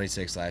October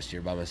 26th last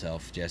year by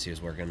myself. Jesse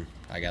was working.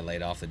 I got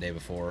laid off the day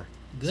before.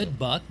 Good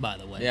buck, by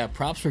the way. Yeah,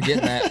 props for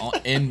getting that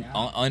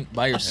on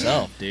by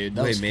yourself, dude.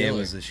 That Believe was me, killer. it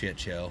was a shit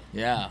show.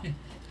 Yeah.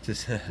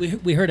 Just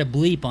We heard a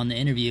bleep on the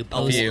interview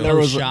post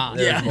shot.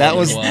 There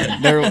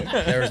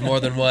was more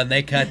than one.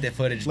 They cut the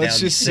footage down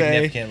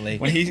significantly.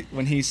 Say,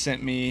 when he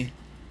sent me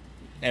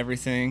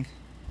everything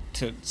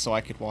so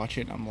I could watch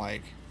it, I'm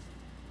like,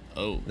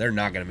 oh, they're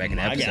not going to make an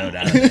episode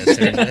out of this.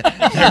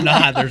 They're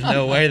not. There's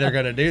no way they're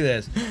going to do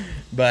this.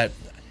 But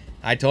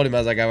I told him, I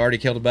was like, I've already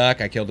killed a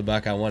buck. I killed the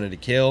buck I wanted to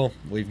kill.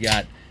 We've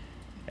got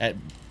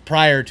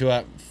prior to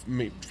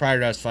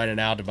us finding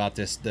out about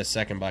the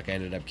second buck I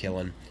ended up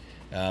killing,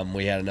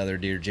 we had another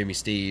deer, Jimmy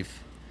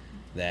Steve,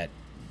 that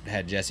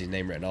had Jesse's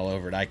name written all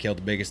over it. I killed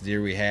the biggest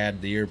deer we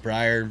had the year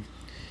prior,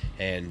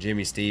 and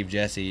Jimmy Steve,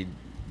 Jesse,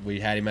 we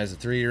had him as a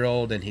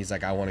 3-year-old, and he's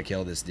like, I want to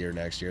kill this deer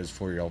next year as a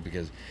 4-year-old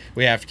because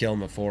we have to kill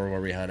him at 4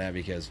 where we hunt at,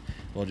 because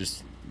we'll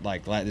just,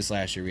 like this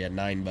last year we had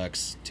 9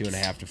 bucks,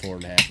 2.5 to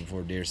 4.5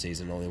 before deer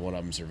season. Only one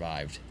of them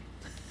survived.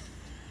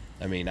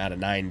 I mean, out of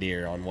 9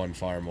 deer on one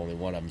farm, only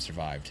one of them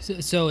survived.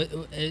 So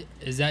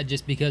is that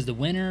just because the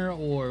winter,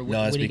 or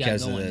no? It's what do you got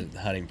because going? of the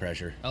hunting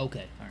pressure.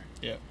 Okay, all right.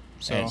 Yeah.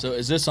 So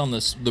is this on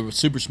the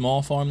super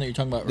small farm that you're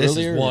talking about this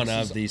earlier? This is one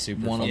of the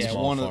super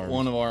small farms.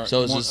 One of our.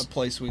 So is this a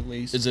place we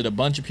lease? Is it a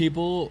bunch of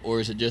people, or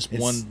is it just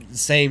it's one?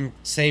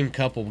 Same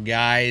couple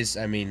guys.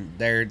 I mean,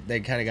 they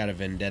kind of got a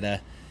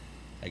vendetta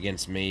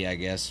against me, I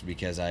guess,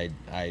 because I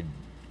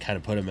kind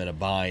of put him in a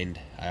bind.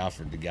 I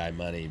offered the guy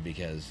money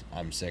because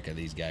I'm sick of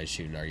these guys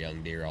shooting our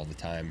young deer all the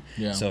time.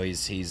 Yeah. So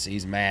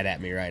he's mad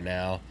at me right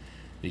now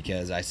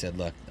because I said,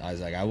 look, I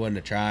was like, I wouldn't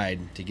have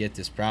tried to get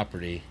this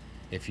property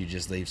if you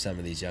just leave some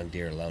of these young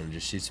deer alone and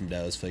just shoot some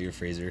does, fill your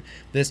freezer.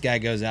 This guy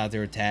goes out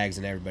there with tags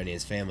and everybody in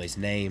his family's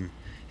name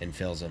and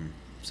fills them.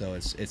 So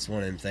it's one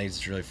of them things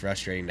that's really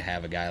frustrating to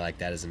have a guy like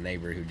that as a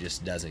neighbor who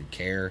just doesn't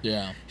care.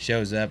 Yeah.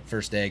 Shows up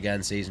first day of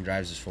gun season,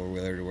 drives his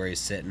 4-wheeler to where he's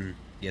sitting,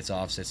 gets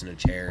off, sits in a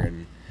chair,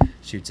 and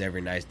shoots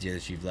every nice deer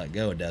that you've let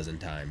go a dozen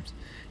times.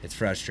 It's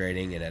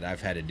frustrating, and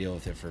I've had to deal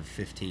with it for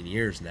 15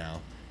 years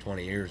now,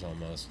 20 years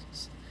almost.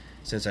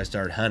 Since I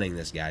started hunting,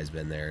 this guy's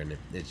been there, and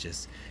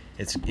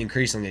it's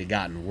increasingly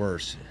gotten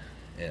worse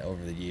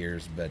over the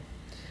years. But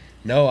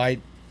no,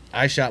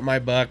 I shot my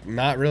buck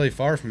not really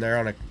far from there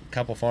on a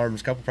couple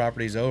farms, couple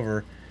properties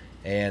over,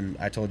 and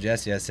I told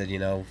Jesse, I said,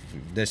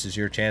 this is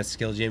your chance to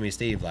kill Jimmy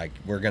Steve. Like,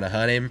 we're going to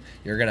hunt him.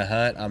 You're going to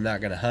hunt. I'm not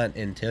going to hunt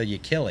until you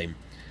kill him.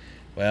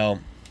 Well,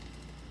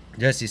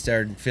 Jesse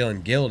started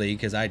feeling guilty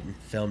because I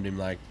filmed him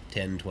like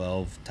 10,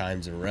 12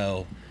 times in a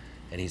row.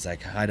 And he's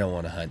like, I don't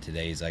want to hunt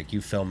today. He's like,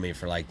 you filmed me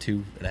for like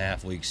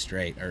 2.5 weeks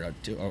straight, or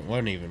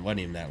wasn't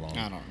even that long.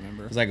 I don't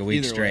remember. It was like a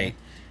week Either straight. Way,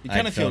 you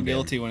kind of feel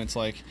guilty when it's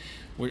like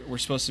we're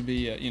supposed to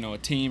be a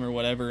team or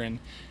whatever, and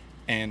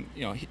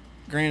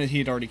granted he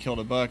had already killed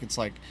a buck. It's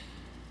like,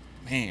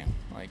 man,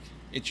 like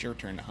it's your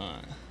turn to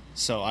hunt.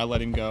 So I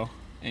let him go,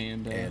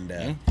 and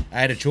I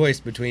had a choice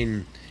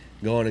between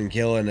going and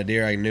killing a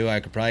deer I knew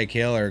I could probably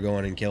kill, or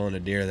going and killing a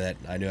deer that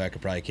I knew I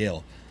could probably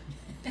kill.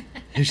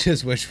 It's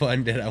just which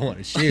one did I want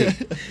to shoot.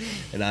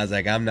 And I was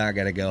like, I'm not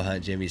going to go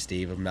hunt Jimmy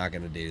Steve. I'm not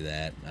going to do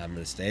that. I'm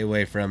going to stay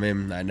away from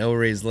him. I know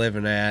where he's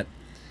living at.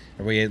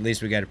 Or at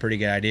least we got a pretty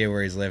good idea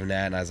where he's living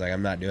at. And I was like,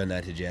 I'm not doing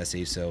that to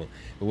Jesse. So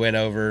we went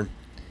over,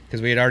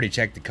 because we had already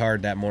checked the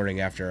card that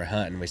morning after our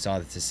hunt, and we saw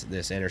that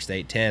this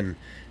Interstate 10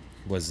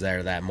 was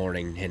there that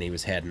morning, and he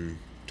was heading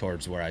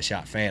towards where I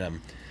shot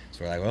Phantom.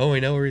 So we're like, well, we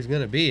know where he's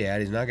going to be at.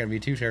 He's not going to be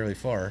too terribly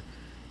far.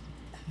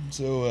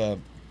 So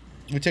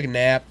we took a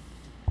nap.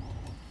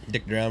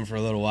 Dicked around for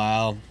a little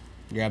while,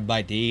 grabbed a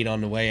bite to eat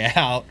on the way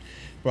out.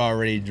 We're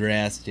already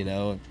dressed,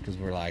 because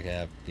we're like,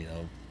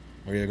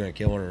 we're either going to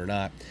kill one or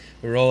not.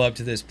 We roll up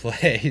to this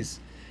place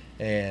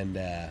and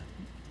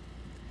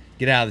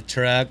get out of the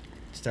truck,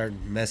 start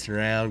messing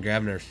around,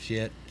 grabbing our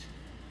shit,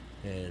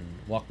 and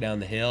walk down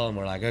the hill. And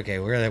we're like, okay,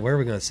 where are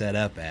we going to set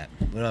up at?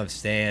 We don't have a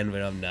stand, we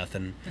don't have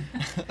nothing.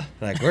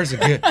 Like, where's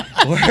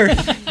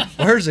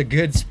a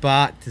good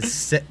spot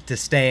to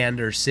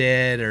stand or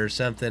sit or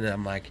something? And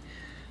I'm like,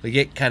 we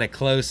get kind of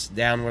close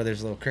down where there's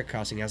a little creek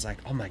crossing. I was like,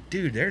 oh my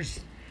dude, there's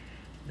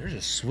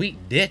a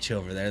sweet ditch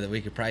over there that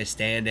we could probably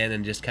stand in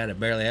and just kind of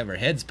barely have our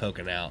heads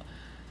poking out.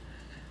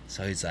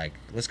 So he's like,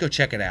 let's go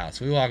check it out.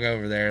 So we walk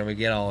over there and we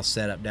get all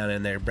set up down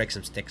in there, break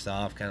some sticks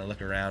off, kind of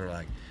look around. We're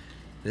like,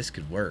 this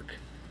could work.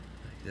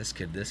 This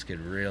could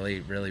really,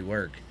 really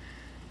work.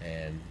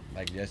 And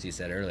like Jesse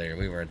said earlier,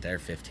 we weren't there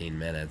 15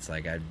 minutes.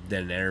 Like, I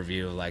did an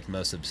interview, like the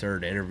most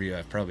absurd interview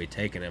I've probably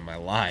taken in my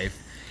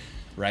life,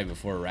 right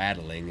before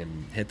rattling,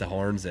 and hit the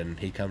horns, and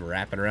he come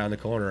wrapping around the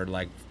corner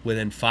like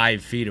within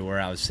 5 feet of where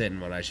I was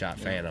sitting when I shot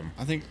Phantom.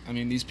 I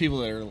mean these people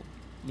that are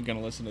going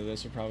to listen to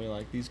this are probably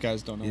like, these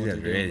guys don't know These what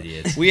guys they're are doing.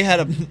 idiots.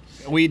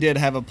 We did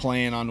have a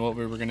plan on what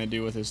we were going to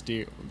do with this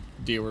deer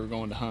we were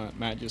going to hunt.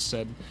 Matt just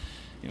said,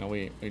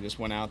 we just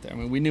went out there. I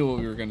mean, we knew what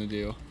we were going to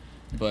do,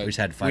 but we just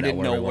had to find we out didn't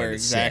where know we where wanted to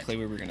exactly sit.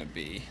 we were going to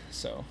be.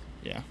 So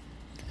yeah.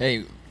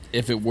 Hey,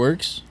 if it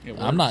works,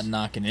 I'm not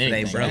knocking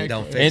anything. If it ain't broke,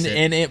 don't fix it.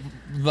 And it,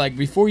 like,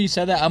 before you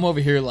said that, I'm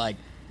over here like,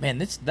 man,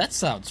 that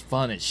sounds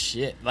fun as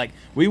shit. Like,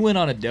 we went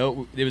on it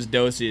was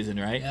doe season,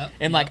 right? Yep,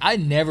 and like, I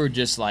never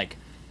just like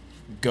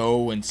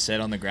go and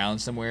sit on the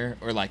ground somewhere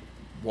or like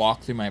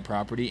walk through my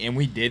property, and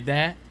we did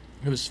that.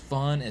 It was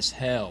fun as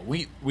hell.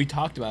 We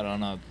talked about it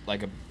on a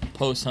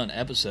post hunt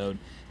episode,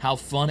 how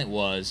fun it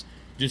was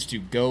just to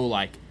go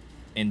like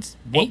and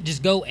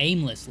just go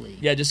aimlessly.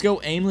 Yeah, just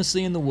go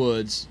aimlessly in the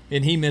woods,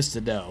 and he missed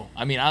a doe.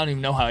 I mean, I don't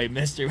even know how he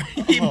missed her.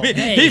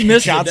 He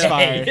missed shots a doe.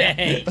 fired.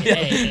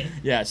 Hey.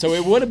 Yeah, so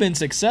it would have been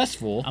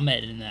successful. I'm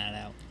editing that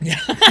out.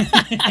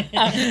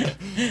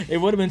 It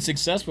would have been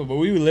successful, but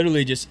we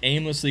literally just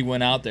aimlessly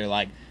went out there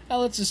like, oh,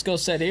 let's just go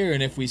set here,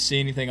 and if we see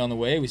anything on the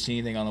way, we see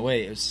anything on the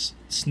way. It was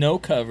snow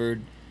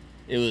covered.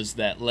 It was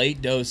that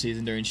late doe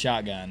season during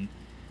shotgun,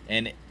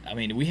 and I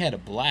mean, we had a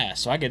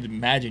blast. So I could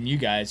imagine you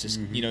guys just,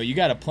 you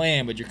got a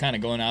plan, but you're kind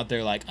of going out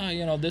there like,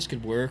 oh, this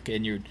could work,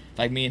 and you're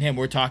like me and him,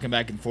 we're talking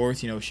back and forth.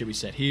 Should we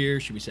set here?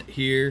 Should we set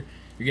here?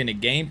 You're getting a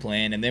game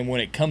plan, and then when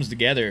it comes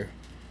together,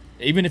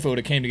 even if it would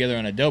have came together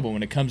on a doe, but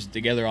when it comes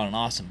together on an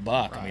awesome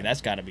buck, I mean,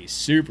 that's got to be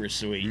super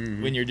sweet.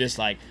 When you're just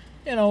like,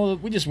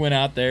 we just went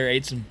out there,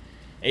 ate some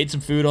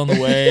food on the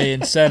way,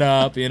 and set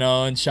up,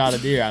 and shot a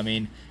deer. I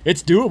mean,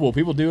 it's doable.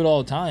 People do it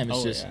all the time.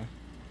 It's just. Yeah.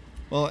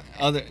 Well,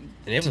 and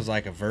it was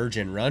like a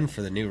virgin run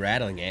for the new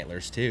rattling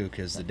antlers too,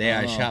 because the day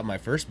I shot my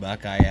first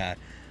buck, I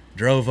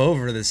drove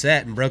over the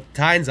set and broke the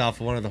tines off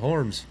of one of the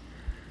horns.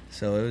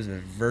 So it was a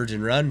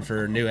virgin run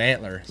for new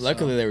antlers.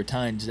 Luckily, they were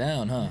tines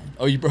down, huh?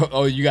 Oh,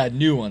 you got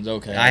new ones.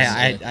 Okay.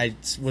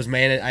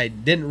 I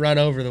didn't run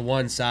over the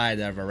one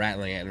side of a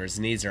rattling antler. His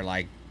knees are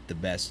like the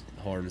best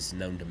horns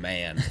known to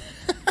man.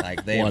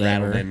 Like they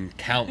rattled in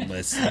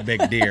countless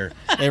big deer.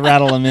 They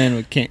rattle them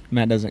in.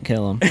 Matt doesn't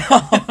kill them.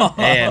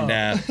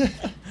 And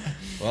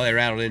well, they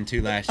rattled in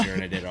 2 last year,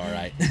 and I did all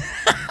right.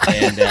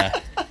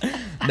 And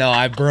no,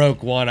 I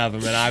broke one of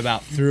them, and I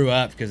about threw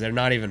up because they're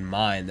not even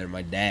mine; they're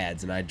my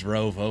dad's. And I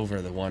drove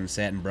over the one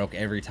set and broke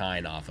every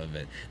tine off of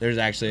it. There's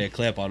actually a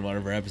clip on one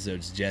of our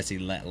episodes, Jesse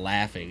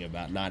laughing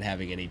about not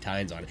having any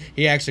tines on it.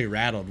 He actually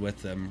rattled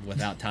with them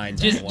without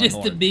tines on one horn.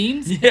 Just the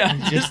beams?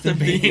 Yeah, just the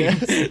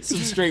beams. Some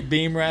straight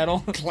beam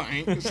rattle.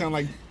 Clank. It sound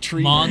like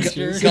tree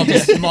monster.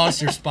 Couple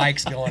monster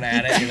spikes going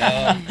at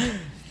it.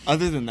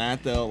 Other than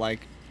that, though, like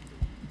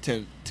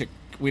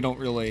we don't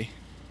really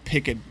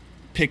pick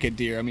a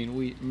deer. I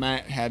mean,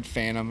 Matt had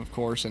Phantom, of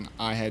course, and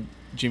I had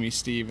Jimmy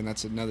Steve, and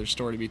that's another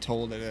story to be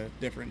told at a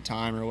different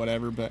time or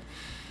whatever. But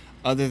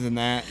other than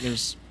that,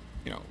 there's,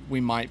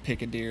 we might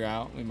pick a deer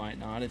out, we might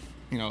not. If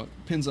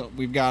depends on,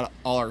 we've got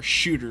all our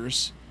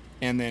shooters,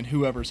 and then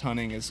whoever's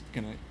hunting is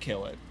gonna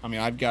kill it. I mean,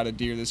 I've got a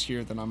deer this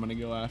year that I'm gonna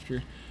go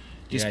after.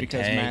 Just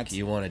because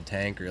you wanted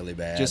Tank really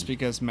bad. Just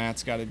because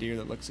Matt's got a deer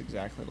that looks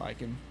exactly like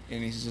him,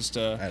 and he's just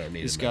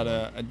he's got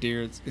a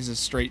deer. He's a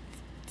straight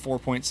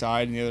 4-point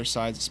side, and the other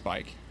side's a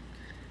spike.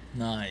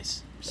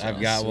 Nice.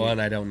 I've got one.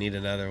 I don't need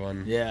another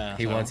one. Yeah.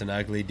 He wants an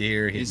ugly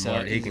deer. He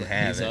can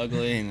have it. He's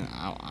ugly, and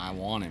I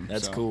want him.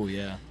 That's cool.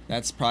 Yeah.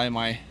 That's probably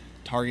my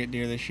target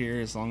deer this year,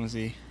 as long as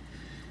he,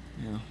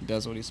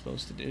 does what he's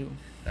supposed to do.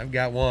 I've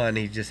got one.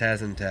 He just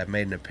hasn't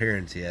made an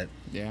appearance yet.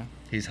 Yeah.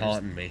 He's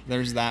haunting me.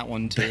 There's that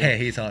one too.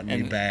 He's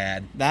haunting me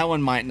bad. That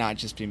one might not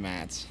just be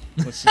Matt's.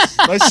 Let's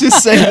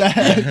just say that.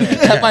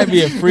 That might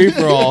be a free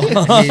for all.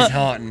 He's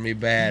haunting me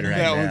bad right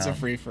now. That one's a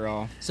free for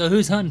all. So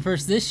who's hunting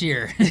first this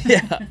year?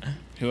 Yeah.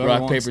 Whoever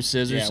Rock, wants, paper,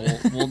 scissors. Yeah,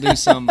 we'll do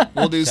some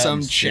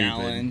some stupid.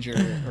 challenge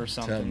or something.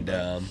 Something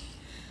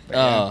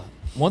dumb.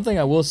 One thing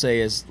I will say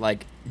is,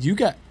 like, you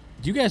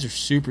guys are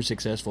super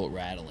successful at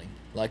rattling.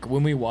 Like,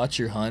 when we watch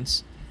your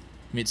hunts,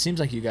 I mean, it seems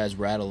like you guys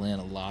rattle in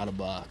a lot of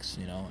bucks,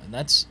 and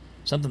that's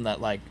something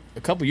that, like,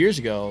 a couple years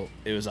ago,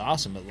 it was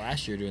awesome, but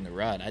last year during the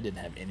rut, I didn't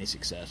have any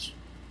success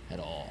at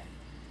all.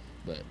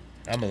 But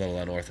I'm a little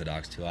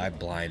unorthodox, too. I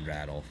blind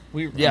rattle.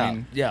 I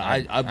blind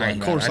rattle. Of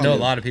course, I know a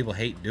lot of people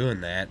hate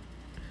doing that.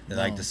 They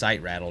like to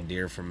sight rattle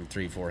deer from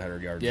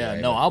 300-400 yards away. Yeah,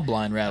 no, I'll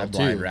blind rattle, too.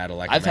 Blind rattle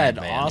like I've had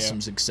madman.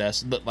 awesome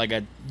success, but like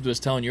I was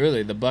telling you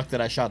earlier, the buck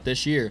that I shot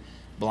this year,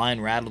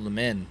 blind rattled him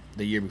in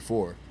the year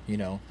before,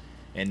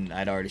 and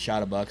I'd already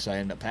shot a buck, so I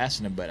ended up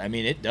passing him. But I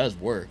mean, it does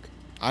work.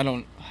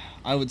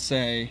 I would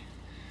say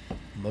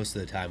most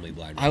of the time we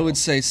blind rattle. I would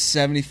say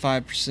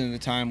 75% of the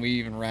time we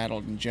even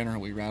rattled. In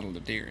general, we rattled a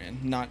deer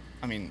in.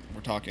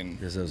 We're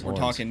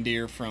talking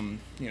deer from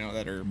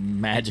that are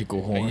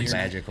magical horns.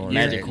 Magic horns.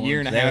 Year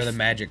and a half. They're the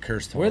magic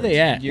cursed horns. Where they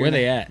at? Where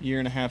they at? Year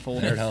and a half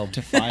old They're at home.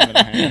 to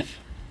 5.5.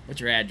 What's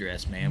your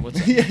address, man? What's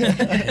up?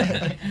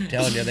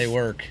 Telling you, they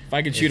work. If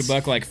I could shoot a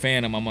buck like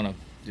Phantom, I'm gonna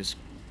just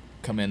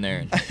come in there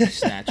and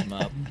snatch him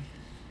up.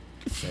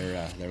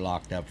 They're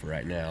locked up for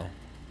right now.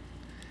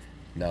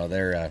 No,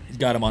 they're he's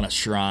got him on a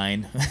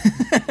shrine.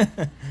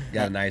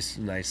 Got a nice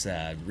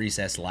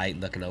recessed light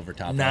looking over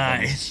top.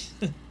 Nice. Of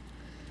them.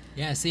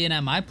 Yeah, seeing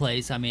at my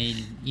place, I mean,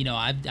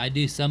 I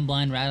do some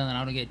blind rattling, and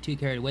I don't get too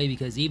carried away,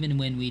 because even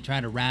when we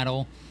try to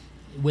rattle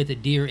with a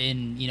deer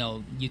in,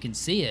 you can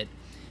see it,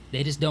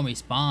 they just don't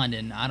respond,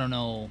 and I don't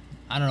know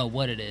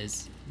what it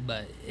is,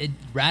 but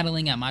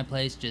rattling at my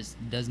place just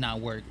does not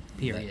work.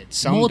 Period.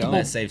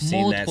 Unless they've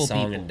seen that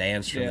song people. and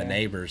dance from the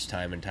neighbors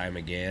time and time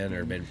again,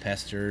 or been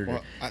pestered.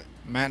 Well,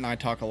 Matt and I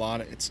talk a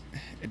lot. It's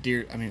a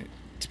deer. I mean, it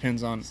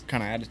depends on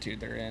kind of attitude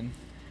they're in.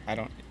 I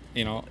don't,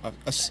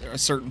 a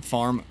certain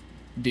farm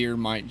deer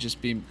might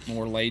just be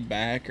more laid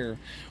back or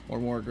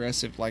more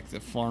aggressive. Like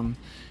the farm,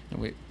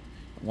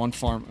 one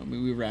farm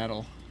we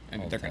rattle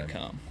and they're gonna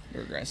come.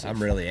 They're aggressive.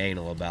 I'm really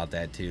anal about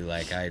that too.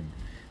 Like a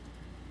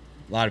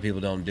lot of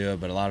people don't do it,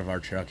 but a lot of our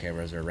trail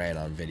cameras are ran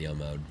on video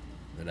mode,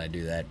 and I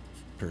do that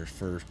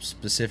for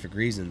specific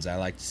reasons. I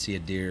like to see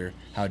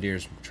how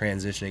deer's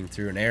transitioning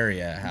through an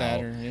area,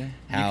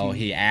 how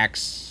he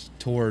acts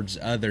towards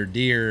other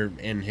deer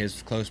in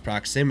his close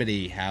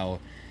proximity, how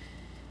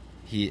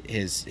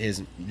his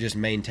just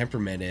main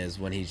temperament is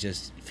when he's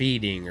just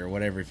feeding or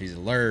whatever, if he's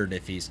alert,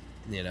 if he's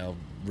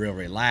real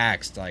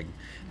relaxed. Like,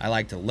 I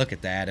like to look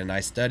at that, and I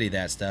study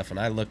that stuff, and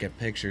I look at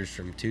pictures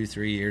from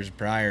 2-3 years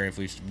prior if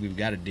we've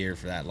got a deer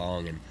for that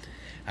long, and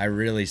I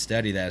really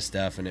study that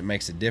stuff, and it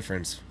makes a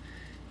difference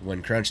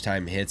when crunch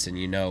time hits, and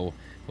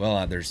well,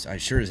 I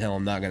sure as hell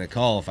I'm not going to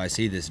call if I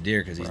see this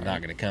deer, because he's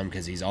not going to come,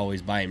 because he's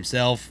always by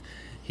himself.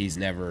 He's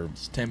never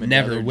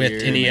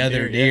with any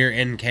other deer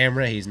in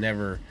camera. He's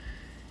never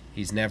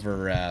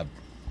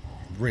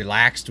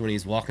relaxed when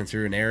he's walking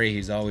through an area.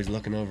 He's always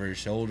looking over his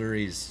shoulder.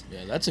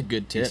 That's a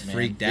good tip, man.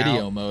 Freaked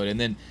video out. mode, and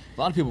then a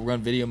lot of people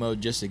run video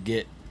mode just to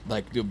get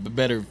like a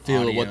better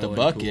feel of what the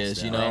buck cool is,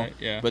 stuff. Right,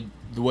 yeah. But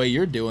the way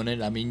you're doing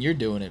it, I mean, you're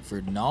doing it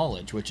for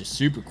knowledge, which is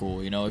super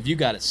cool. If you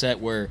got it set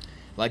where,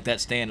 like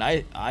that stand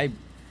I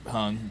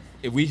hung,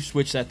 if we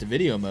switched that to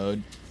video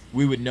mode,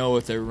 we would know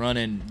if they're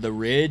running the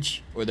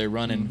ridge or they're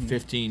running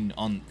 15,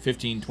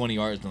 20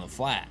 yards on the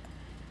flat.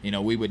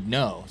 We would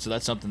know. So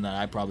that's something that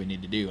I probably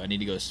need to do. I need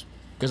to go,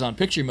 because on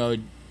picture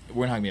mode,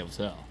 we're not going to be able to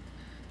tell.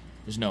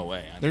 There's no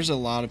way. There's a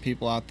lot of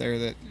people out there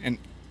that, and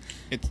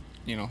it's,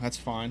 that's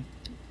fine.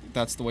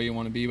 That's the way you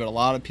want to be. But a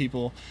lot of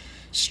people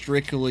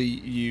strictly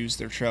use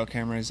their trail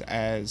cameras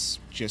as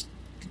just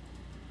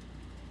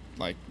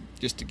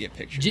to get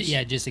pictures.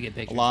 Just to get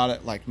pictures. A lot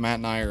of, like, Matt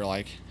and I are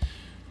like,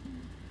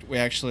 we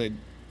actually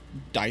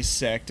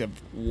dissect of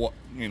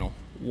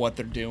what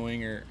they're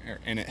doing,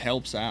 and it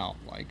helps out.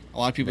 Like, a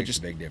lot of people Makes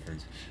a big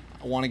difference.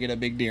 I want to get a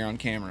big deer on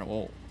camera.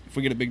 Well, if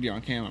we get a big deer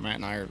on camera, Matt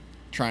and I are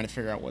trying to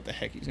figure out what the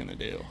heck he's going to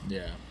do.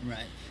 Yeah.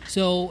 Right.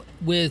 So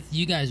with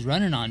you guys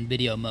running on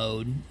video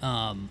mode,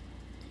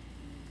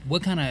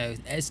 what kind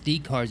of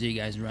SD cards are you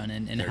guys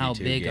running, and how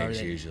big are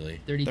they? Usually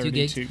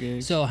 32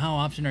 gigs. So how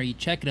often are you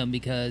checking them?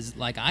 Because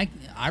like I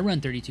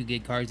run 32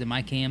 gig cards in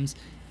my cams,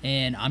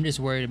 and I'm just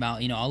worried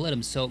about, I'll let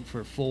them soak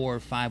for 4 or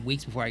 5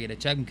 weeks before I get to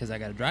check them because I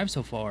got to drive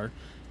so far.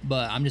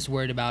 But I'm just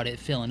worried about it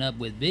filling up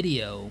with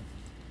video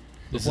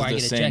before I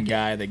get to check it. This is the same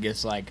guy that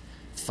gets like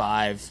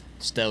 5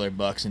 stellar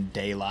bucks in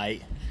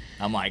daylight.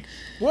 I'm like,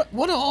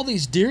 what are all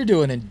these deer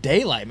doing in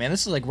daylight, man?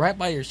 This is like right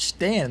by your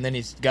stand. And then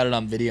he's got it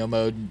on video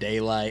mode in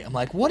daylight. I'm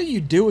like, what are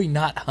you doing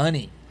not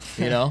hunting?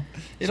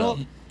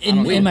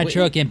 In my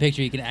trail cam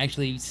picture, you can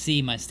actually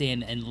see my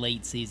stand in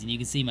late season. You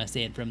can see my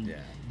stand from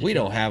we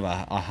don't have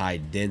a high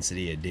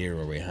density of deer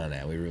where we hunt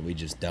at. We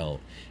just don't.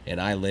 And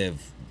I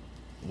live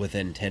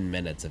within 10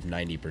 minutes of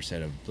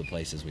 90% of the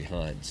places we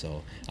hunt,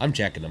 so I'm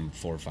checking them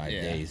 4 or 5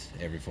 days,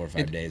 every 4 or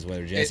 5 days,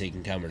 whether Jesse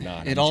can come or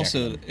not. It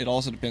also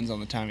depends on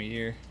the time of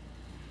year.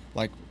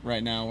 Like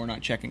right now, we're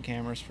not checking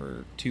cameras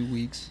for 2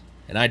 weeks.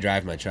 And I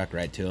drive my truck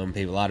right to them.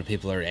 A lot of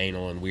people are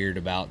anal and weird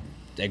about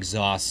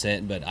exhaust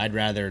scent, but I'd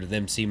rather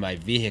them see my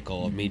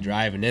vehicle of me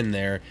driving in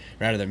there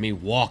rather than me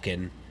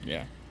walking.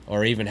 Yeah.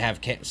 Or even have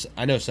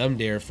I know some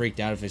deer are freaked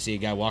out if they see a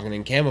guy walking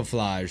in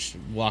camouflage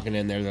walking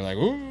in there. They're like,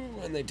 ooh,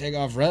 and they take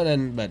off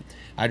running. But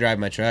I drive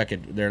my truck.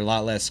 They're a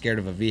lot less scared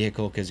of a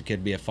vehicle because it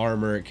could be a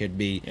farmer. It could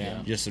be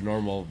just a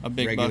normal,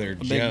 regular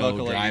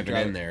Joe driving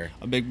in there.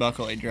 A big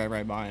buckle, they drive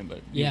right by him, but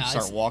you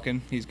start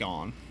walking, he's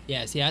gone.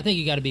 Yeah, see, I think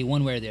you got to be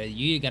one way or the other.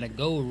 You got to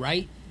go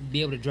right,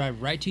 be able to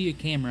drive right to your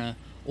camera,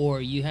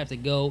 or you have to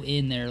go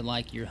in there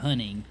like you're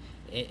hunting.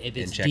 If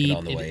it's check deep, it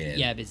on the way in.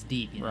 Yeah, if it's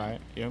deep. Right.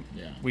 Yep.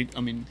 Yeah.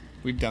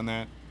 We've done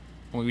that.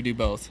 We do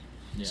both.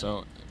 Yeah.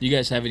 So, you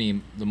guys have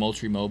the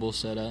Moultrie Mobile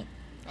set up?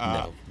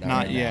 No,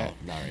 not yet.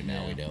 Not right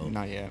now. We don't.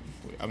 Not yet.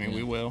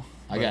 We will.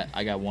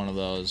 I got one of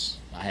those.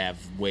 I have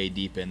way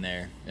deep in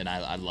there, and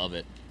I love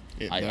it.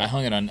 I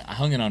hung it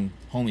on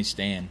homie's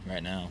stand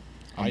right now.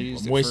 I'm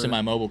wasting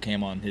my mobile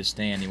cam on his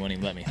stand. He won't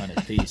even let me hunt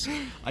his piece.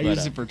 I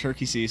used it for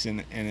turkey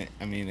season, and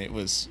it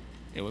was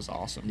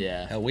awesome.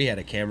 Yeah. Hell, we had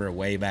a camera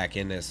way back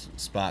in this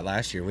spot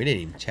last year. We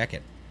didn't even check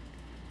it.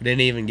 We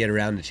didn't even get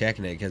around to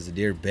checking it because the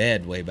deer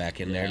bed way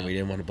back in there, and we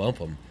didn't want to bump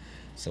them.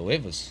 So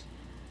it was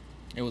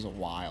a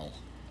while.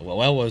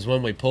 Well, was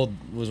when we pulled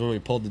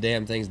the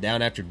damn things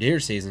down after deer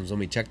season. When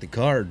we checked the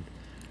card.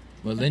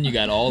 Well, then you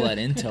got all that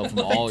intel from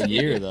all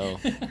year though.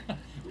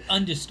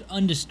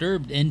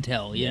 Undisturbed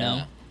intel, you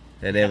know.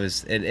 And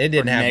it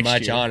didn't have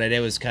much on it. It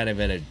was kind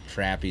of in a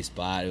crappy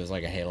spot. It was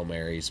like a Hail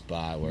Mary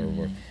spot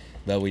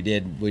but we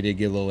did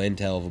get a little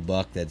intel of a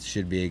buck that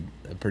should be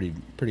a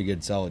pretty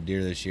good solid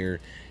deer this year.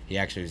 He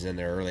actually was in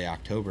there early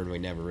October, and we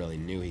never really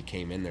knew he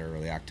came in there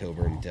early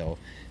October until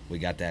we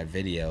got that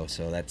video.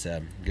 So that's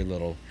a good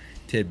little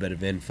tidbit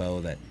of info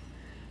that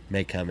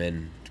may come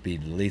in to be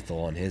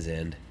lethal on his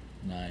end.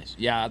 Nice.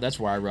 Yeah, that's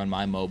where I run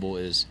my mobile.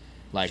 Is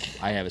like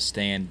I have a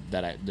stand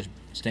the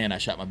stand I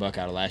shot my buck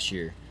out of last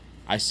year.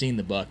 I seen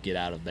the buck get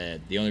out of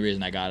bed. The only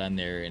reason I got on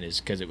there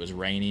is because it was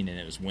raining and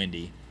it was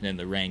windy. Then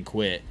the rain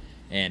quit,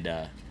 and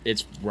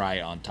it's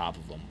right on top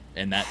of them.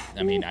 And that,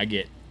 I mean,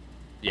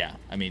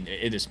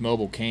 it is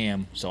mobile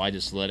cam, so I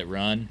just let it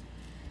run.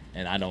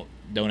 and I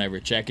don't ever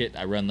check it.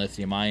 I run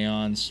lithium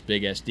ions,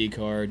 big SD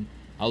card.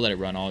 I'll let it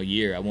run all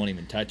year. I won't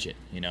even touch it.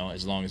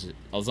 As long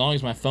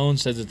as my phone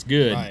says it's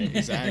good, Right,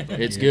 exactly.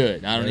 it's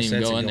good. I don't No even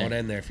sense go in in going there.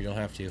 in there if you don't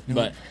have to.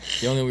 But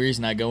the only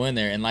reason I go in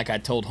there, and like I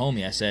told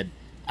homie, I said,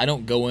 I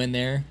don't go in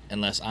there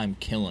unless I'm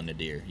killing a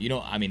deer.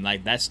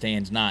 Like that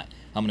stand's not,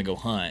 I'm going to go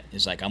hunt.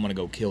 It's like, I'm going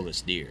to go kill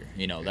this deer.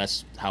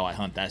 That's how I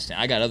hunt that stand.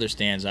 I got other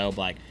stands I'll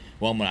be like,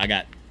 well,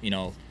 got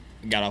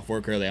off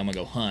work early, I'm going to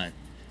go hunt.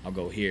 I'll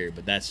go here.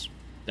 But that's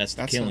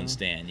the killing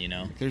stand,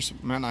 There's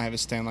Matt and I have a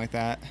stand like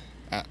that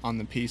on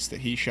the piece that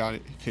he shot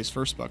his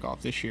first buck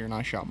off this year, and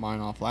I shot mine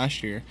off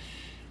last year.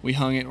 We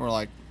hung it, and we're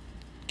like,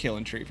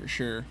 killing tree for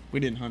sure. We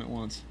didn't hunt it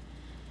once.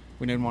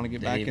 We didn't want to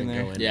get back in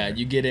there. Yeah,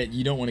 you get it.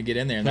 You don't want to get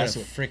in there. And Put that's a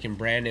what, freaking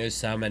brand new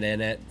Summit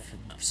in it.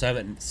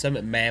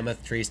 Summit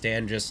Mammoth tree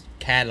stand, just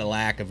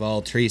Cadillac of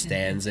all tree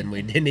stands, and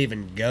we didn't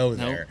even go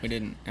there. Nope, we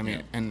didn't. I mean,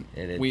 Yeah. and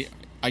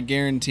I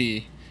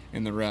guarantee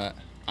in the rut,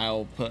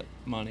 I'll put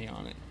money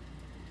on it.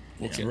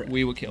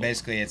 We will kill.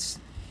 Basically,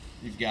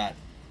 you've got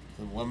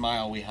the 1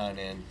 mile we hunt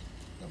in,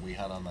 that we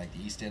hunt on like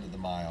the east end of the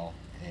mile,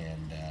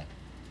 and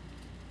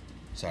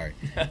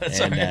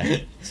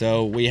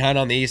so we hunt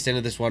on the east end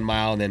of this 1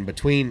 mile, and then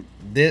between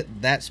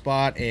that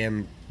spot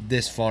and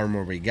this farm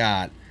where we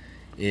got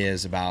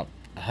is about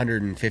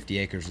 150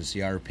 acres of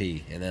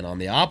CRP, and then on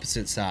the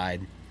opposite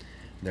side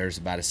there's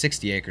about a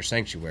 60-acre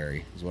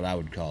sanctuary is what I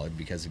would call it,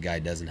 because the guy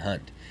doesn't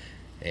hunt.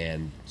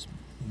 And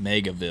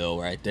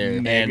Megaville right there.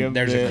 And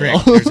there's a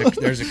creek.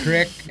 There's a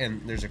creek,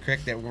 and there's a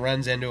creek that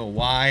runs into a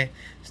Y.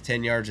 It's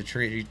 10 yards of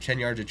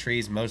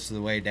trees most of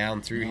the way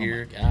down through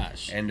here. Oh my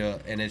gosh! And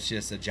it's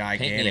just a Paint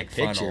me a gigantic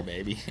picture, funnel,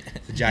 baby.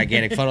 It's a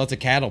gigantic funnel. It's a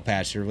cattle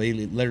pasture. We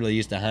literally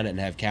used to hunt it and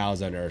have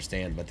cows under our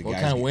stand. But What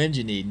kind of wind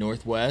you need?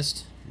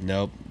 Northwest?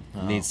 Nope.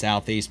 Oh. Need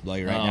southeast, blow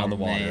you right down the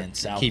water. Man,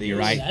 Keep you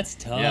right. That's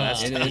tough. Yeah,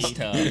 that's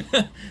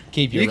tough.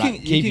 Keep you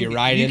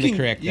right in the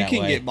creek. You that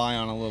can way. get by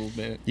on a little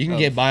bit. You can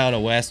get by on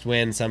a west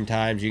wind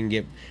sometimes. You can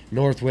get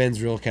north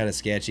wind's real kind of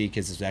sketchy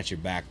because it's at your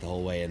back the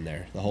whole way in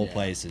there. The whole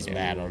place is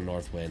bad on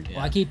north wind.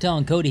 Well, I keep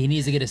telling Cody he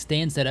needs to get a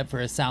stand set up for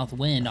a south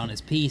wind on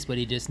his piece, but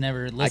he just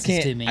never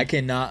listens to me. I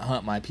cannot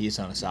hunt my piece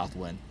on a south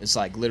wind. It's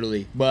like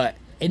literally, but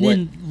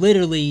then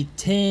literally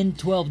 10,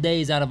 12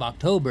 days out of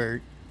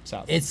October,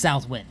 it's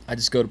south wind. I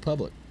just go to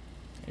public.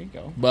 There you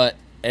go. But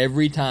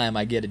every time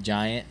I get a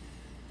giant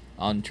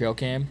on trail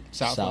cam,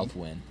 South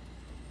wind.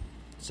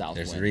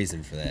 There's a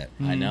reason for that.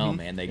 I know,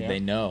 man.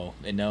 They know.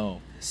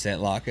 Scent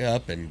lock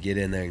up and get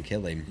in there and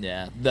kill him.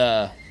 Yeah.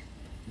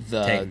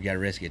 You gotta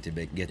risk it to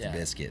get the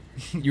biscuit.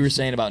 You were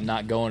saying about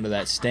not going to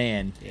that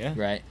stand,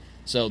 right?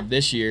 So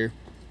this year,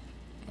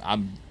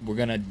 we're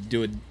gonna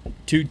do it.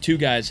 Two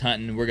guys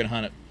hunting. We're gonna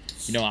hunt it.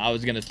 I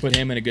was gonna put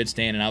him in a good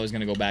stand, and I was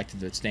gonna go back to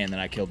the stand that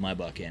I killed my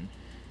buck in.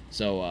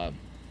 So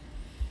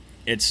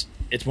it's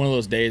one of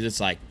those days.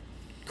 It's like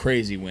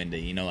crazy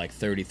windy, like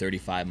 30,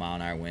 35 mile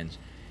an hour winds.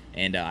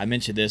 And I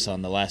mentioned this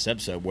on the last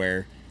episode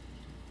where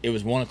it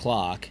was 1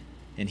 o'clock,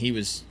 and he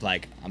was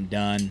like, "I'm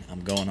done.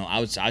 I'm going home."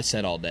 I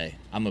said all day.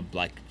 I'm a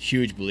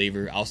huge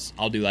believer.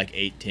 I'll do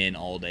 8, 10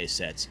 all day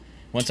sets.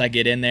 Once I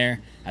get in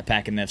there, I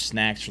pack enough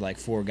snacks for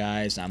 4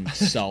 guys. I'm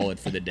solid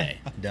for the day.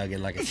 Dug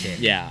in like a kid.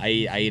 Yeah, I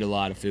eat a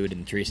lot of food in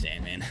the tree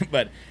stand, man.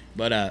 but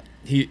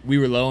we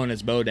were lowering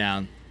his bow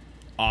down.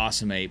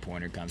 Awesome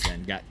 8-pointer comes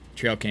in. Got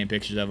trail cam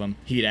pictures of him.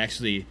 He'd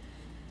actually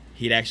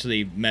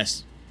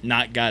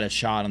not got a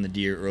shot on the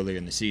deer earlier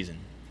in the season.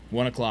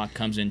 1 o'clock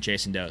comes in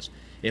chasing does.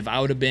 If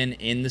I would have been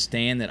in the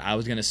stand that I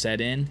was gonna set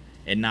in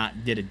and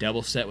not did a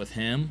double set with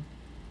him,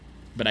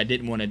 but I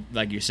didn't want to,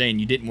 like you're saying,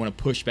 you didn't want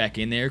to push back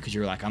in there because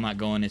you're like, I'm not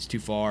going, it's too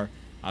far.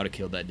 I would have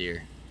killed that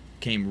deer.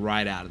 Came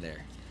right out of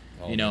there,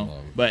 All day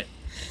long. But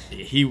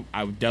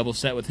I would double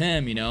set with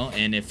him,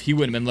 and if he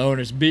wouldn't have been lowering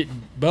his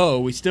bow,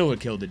 we still would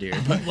have killed the deer.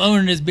 But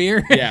lowering his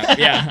beer.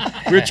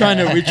 yeah. We're trying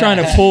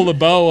to pull the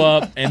bow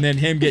up and then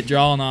him get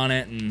drawing on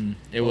it, and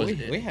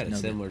we had a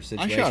similar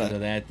situation to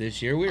that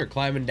this year. We were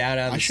climbing down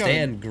out of the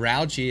stand,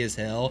 grouchy as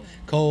hell,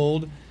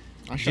 cold.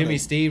 Jimmy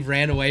Steve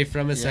ran away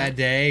from us that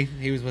day.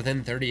 He was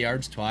within 30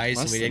 yards twice,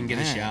 and we didn't get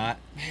a shot.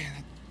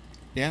 Man,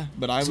 yeah,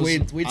 but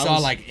we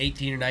saw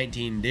 18 or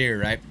 19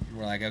 deer, right?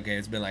 We're like, okay,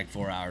 it's been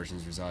 4 hours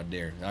since we saw a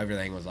deer.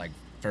 Everything was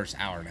first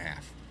hour and a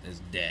half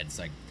is dead. It's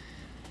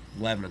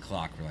 11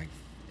 o'clock. We're like,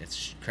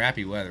 it's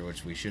crappy weather,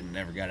 which we shouldn't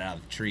never got out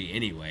of the tree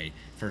anyway.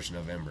 1st of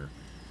November,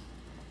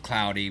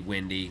 cloudy,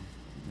 windy.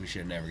 We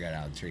should have never got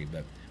out of the tree,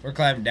 but we're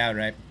climbing down,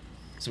 right?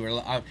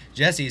 So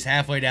Jesse's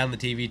halfway down the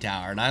TV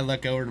tower, and I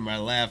look over to my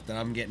left, and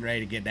I'm getting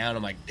ready to get down.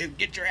 I'm like, dude,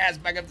 get your ass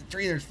back up the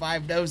tree. There's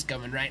 5 does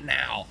coming right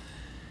now.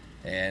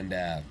 And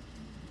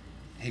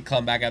he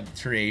climbed back up the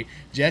tree.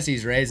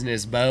 Jesse's raising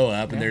his bow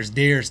up, and there's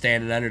deer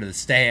standing under the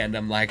stand.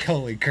 I'm like,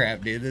 holy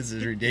crap, dude, this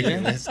is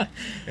ridiculous.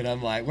 And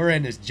I'm like, we're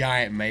in this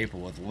giant maple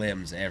with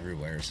limbs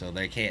everywhere, so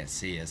they can't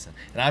see us.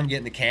 And I'm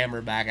getting the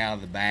camera back out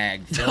of the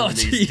bag, filming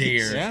these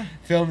deer,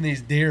 filming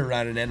these deer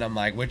running in. I'm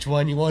like, which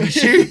one you want to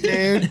shoot,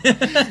 dude?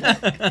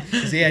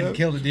 Because he hadn't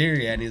killed a deer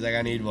yet, and he's like,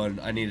 I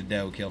need a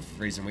doe killed for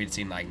freezing. We'd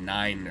seen like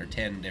 9 or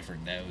 10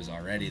 different does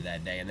already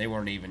that day, and they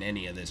weren't even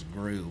any of this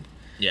group.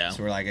 Yeah.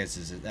 So we're like,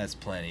 that's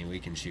plenty. We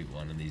can shoot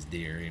one of these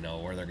deer,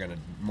 where they're gonna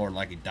more than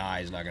likely die,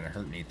 is not gonna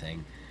hurt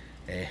anything.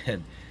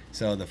 And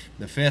so the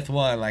 5th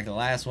one, like the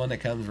last one that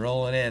comes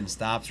rolling in,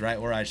 stops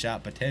right where I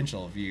shot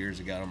Potential a few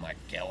years ago. And I'm like,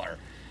 kill her.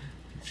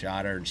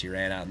 Shot her, and she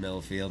ran out in the middle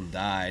of the field and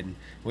died. And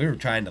we were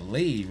trying to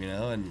leave,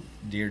 and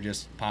deer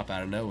just pop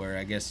out of nowhere.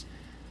 I guess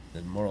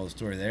the moral of the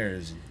story there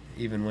is,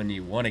 even when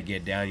you want to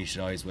get down, you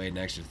should always wait an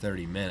extra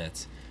 30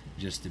 minutes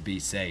just to be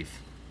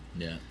safe.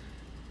 Yeah.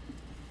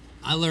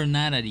 I learned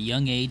that at a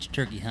young age,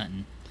 turkey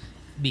hunting,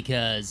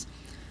 because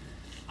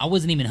I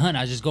wasn't even hunting.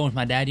 I was just going with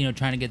my dad,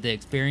 trying to get the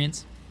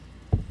experience.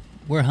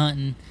 We're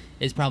hunting.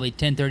 It's probably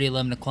 10:30,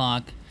 11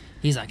 o'clock.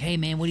 He's like, hey,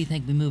 man, what do you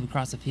think we move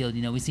across the field?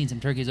 We seen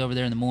some turkeys over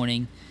there in the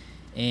morning.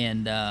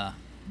 And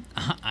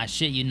I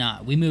shit you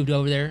not. We moved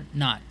over there,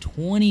 not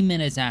 20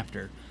 minutes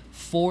after,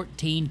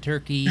 14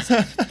 turkeys,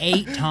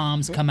 8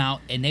 toms come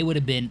out, and they would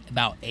have been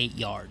about 8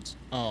 yards.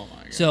 Oh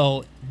my god.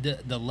 So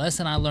the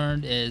lesson I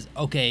learned is,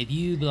 okay, if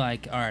you be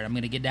like, all right, I'm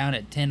gonna get down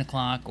at 10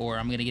 o'clock or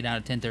I'm gonna get down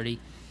at 10:30,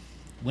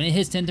 when it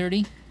hits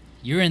 10:30,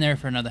 you're in there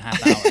for another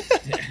half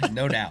hour.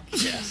 No doubt.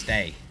 Yeah.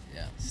 Stay.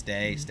 Yeah.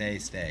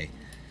 Stay.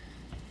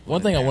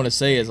 One thing I want to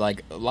say is,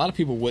 like, a lot of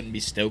people wouldn't be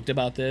stoked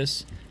about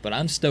this, but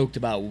I'm stoked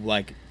about,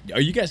 like,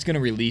 are you guys gonna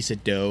release a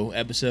doe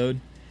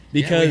episode?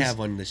 Because we have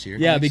one this year.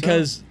 Yeah,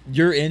 because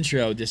your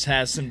intro just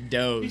has some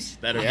does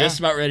that are just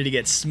about ready to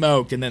get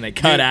smoked, and then they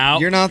cut out.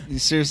 You're not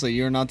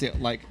the,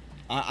 like,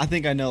 I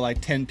think I know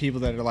like 10 people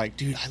that are like,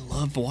 dude, I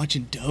love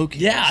watching doe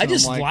kills. Yeah, I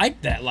just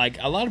like that. Like,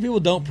 a lot of people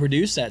don't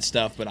produce that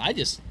stuff, but I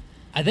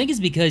think it's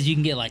because you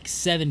can get like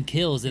 7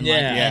 kills in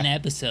like an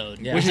episode.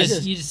 Yeah. Which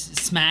is you just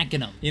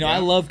smacking them. I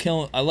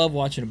love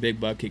watching a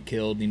big buck get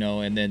killed,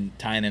 and then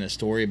tying in a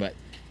story, but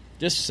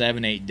just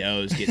 7-8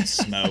 does getting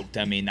smoked.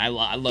 I mean, I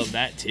love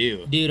that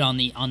too, dude. On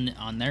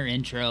their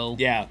intro,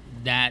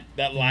 that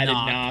lighted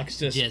Knox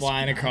just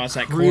flying across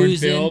that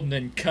cruising. cornfield and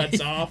then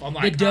cuts off. I'm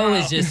like, the doe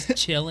is just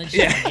chilling.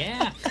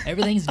 Yeah,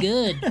 everything's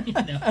good.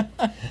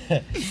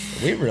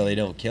 We really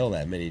don't kill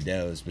that many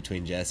does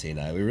between Jesse and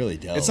I. We really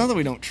don't. It's not that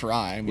we don't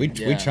try. We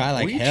try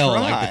like hell.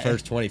 Like the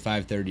first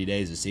 25, 30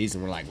 days of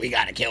season, we're like, we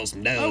gotta kill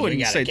some does. I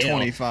wouldn't say kill.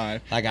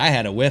 25. Like, I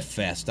had a whiff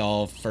fest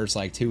all first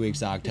like 2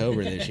 weeks of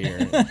October this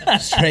year.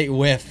 Straight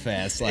whiff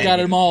fest. Like, got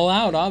them all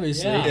out,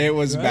 obviously. Yeah. It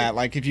was bad.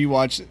 Like, if you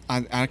watch,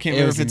 I can't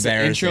remember if it's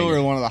the intro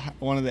or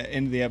one of the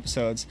end of the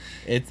episodes.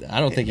 I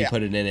don't think he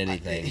put it in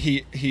anything.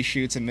 He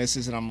shoots and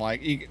misses, and I'm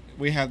like,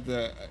 we have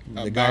the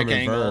back Garmin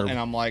angle, Verb. and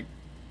I'm like,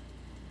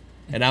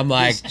 and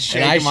I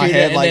shaking my shoot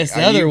head it, like, and this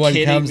other one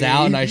comes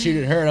out, and I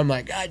shoot at her, and I'm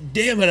like, God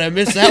damn it, I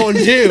missed that one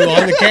too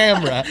on the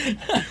camera.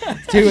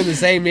 2 in the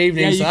same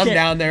evening, so I'm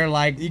down there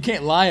like, you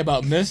can't lie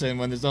about missing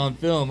when it's on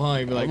film, huh?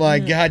 You'd be like, I'm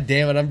like, God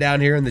damn it, I'm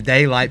down here in the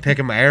daylight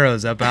picking my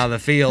arrows up out of the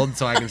field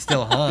so I can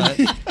still hunt.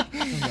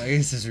 I'm like,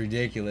 this is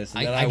ridiculous.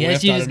 And then I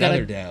guess you whiffed just on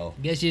another doe.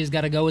 Guess you just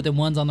gotta go with the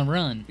ones on the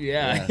run.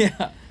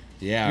 Yeah.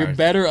 You're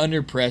better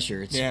under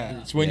pressure.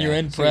 It's when you're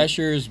in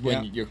pressure is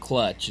when you're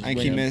clutch. I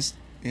think he missed.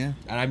 Yeah.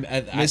 And I'm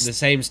at the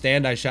same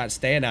stand I shot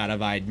Stan out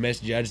of. I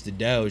misjudged the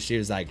doe. She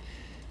was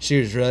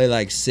really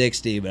like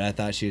 60, but I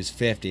thought she was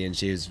 50, and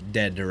she was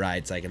dead to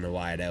rights, like in the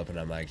wide open.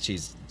 I'm like,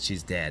 she's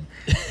dead.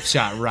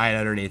 Shot right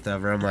underneath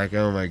of her. I'm like,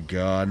 oh my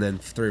god. And then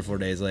 3 or 4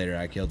 days later,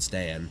 I killed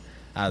Stan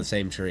out of the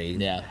same tree.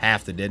 Yeah.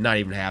 Not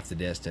even half the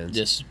distance.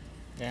 Just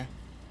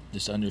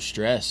under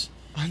stress.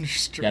 Under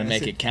stress. Gotta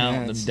make it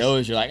count. The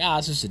does, you're like,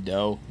 it's just a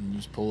doe. And you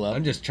just pull up.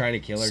 I'm just trying to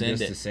kill her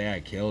to say I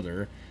killed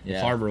her. Yeah.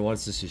 The farmer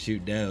wants us to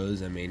shoot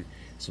does. I mean,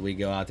 so we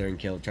go out there and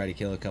try to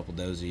kill a couple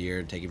does a year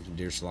and take him to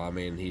deer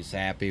salami, and he's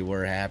happy.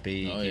 We're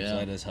happy. He keeps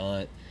letting us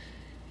hunt.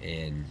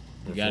 And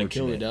you gotta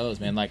kill the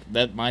does, man. Like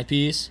that, my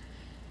piece.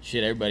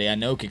 Shit, everybody I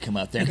know could come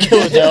out there and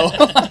kill a doe.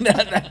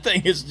 that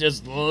thing is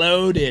just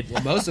loaded.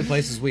 Well, most of the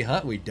places we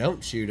hunt, we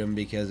don't shoot them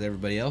because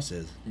everybody else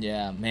is.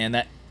 Yeah,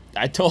 man.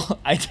 I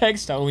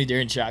text Tommy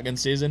during shotgun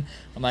season.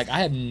 I'm like, I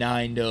have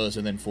 9 does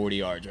within 40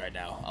 yards right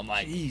now. I'm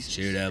like,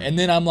 shoot them. And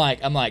then I'm like,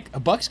 a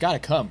buck's got to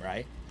come,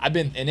 right?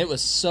 and it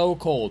was so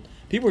cold.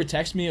 People were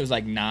texting me. It was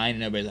like 9,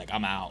 and everybody's like,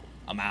 I'm out.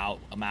 I'm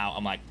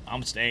like,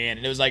 I'm staying.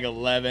 And it was like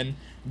 11.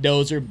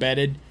 Does are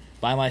bedded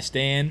by my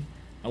stand.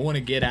 I want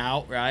to get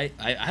out, right?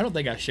 I don't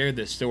think I shared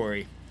this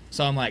story.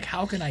 So I'm like,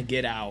 how can I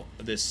get out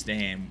of this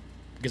stand?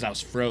 Because I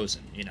was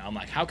frozen, I'm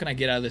like, how can I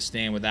get out of this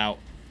stand without,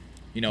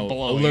 blowing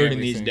alerting everything.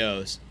 these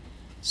does?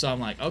 So I'm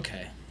like,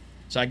 okay.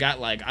 So I got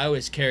I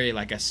always carry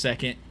a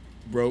second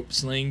rope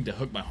sling to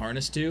hook my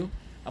harness to.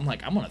 I'm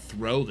like, I'm going to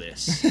throw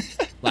this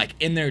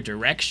in their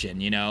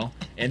direction,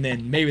 and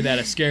then maybe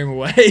that'll scare them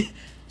away.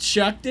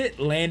 Chucked it,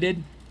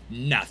 landed,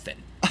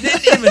 nothing.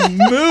 didn't even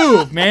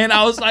move, man.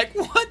 I was like,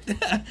 what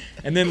the?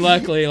 And then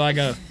luckily, like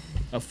a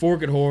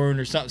forked horn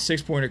or something,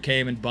 6-pointer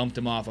came and bumped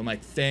him off. I'm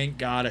like, thank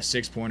God a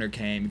 6-pointer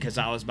came because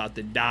I was about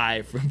to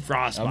die from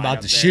frostbite. I'm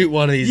about to shoot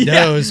one of these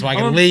does so I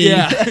can leave.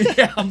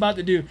 Yeah, I'm about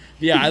to do.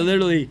 Yeah, I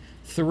literally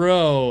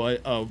throw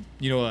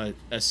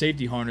a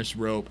safety harness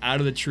rope out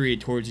of the tree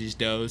towards these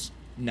does.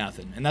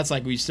 Nothing. And that's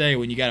like we say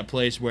when you got a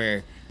place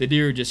where the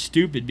deer are just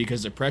stupid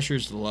because the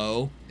pressure's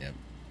low. Yep.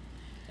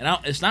 And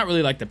it's not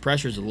really like the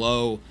pressure's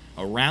low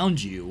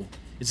around you.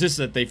 It's just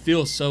that they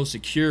feel so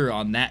secure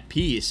on that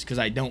piece because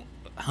I don't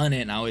hunt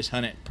it and I always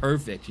hunt it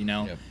perfect,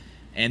 Yep.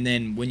 And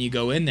then when you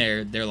go in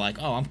there, they're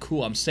like, oh, I'm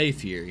cool, I'm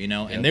safe here,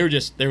 Yep. And they were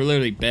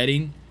literally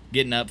bedding,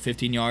 getting up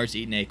 15 yards,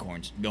 eating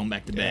acorns, going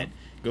back to bed,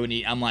 go and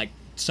eat. I'm like,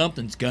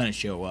 something's gonna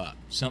show up.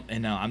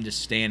 And no, I'm just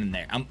standing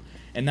there.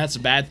 And that's a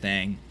bad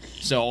thing.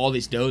 So all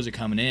these does are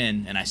coming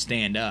in and I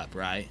stand up,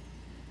 right?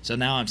 So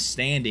now I'm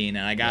standing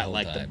and I got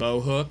like the bow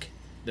hook,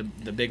 the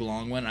big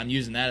long one. I'm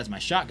using that as my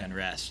shotgun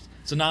rest.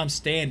 So now I'm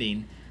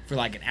standing for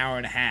like an hour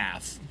and a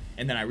half.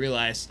 And then I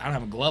realized I don't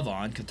have a glove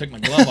on because I took my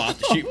glove off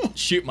to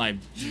shoot my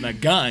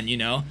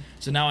gun,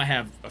 So now I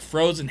have a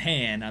frozen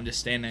hand. I'm just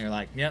standing there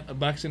like, yep, a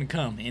buck's going to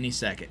come any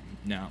second.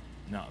 No.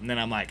 And then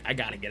I'm like, I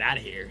got to get out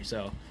of here.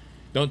 So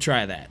don't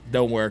try that.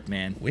 Don't work,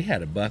 man. We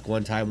had a buck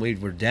one time. We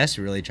were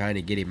desperately trying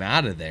to get him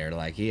out of there.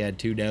 Like he had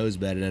 2 does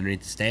bedded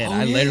underneath the stand.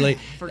 I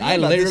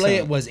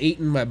literally was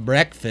eating my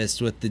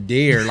breakfast with the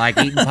deer, like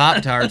eating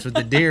Pop-Tarts with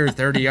the deer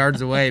 30 yards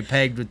away,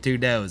 pegged with 2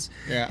 does.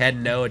 Yeah. Had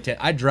no attention.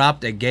 I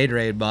dropped a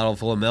Gatorade bottle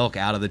full of milk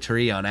out of the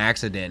tree on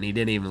accident. He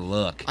didn't even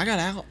look. I got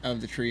out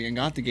of the tree and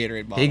got the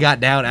Gatorade bottle. He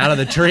got down out of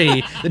the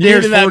tree. The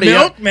deer's 40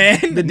 milk,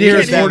 man. The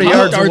deer's 40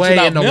 yards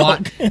away in the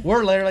milk.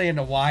 We're literally in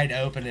the wide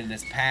open in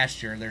this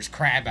pasture. There's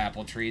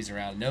crabapple trees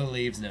around, no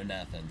leaves, no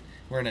nothing.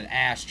 We're in an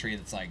ash tree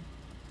that's like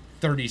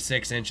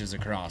 36 inches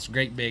across,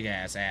 great big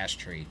ass ash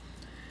tree.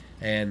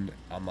 And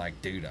I'm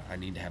like, dude, I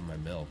need to have my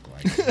milk.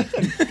 Like,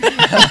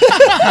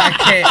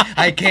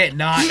 I can't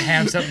not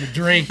have something to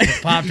drink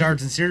with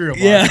Pop-Tarts and cereal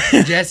bars.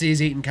 Yeah.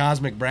 Jesse's eating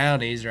cosmic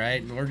brownies,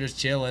 right? And we're just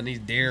chilling. These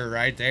deer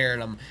right there,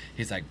 and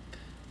he's like,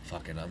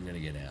 fuck it, I'm gonna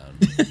get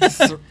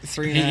down.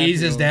 He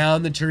eases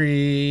down the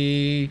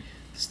tree,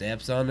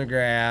 steps on the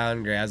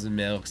ground, grabs the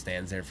milk,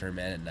 stands there for a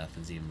minute,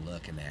 nothing's even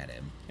looking at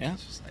him. Yeah.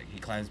 It's just like he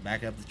climbs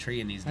back up the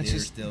tree and these deer are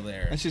still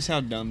there. That's just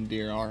how dumb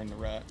deer are in the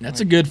rut. That's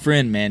a good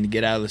friend, man, to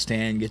get out of the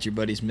stand, get your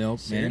buddy's milk,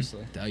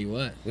 Seriously. man. Tell you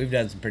what. We've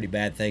done some pretty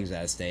bad things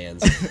out of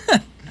stands.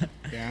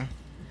 Yeah.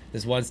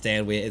 This one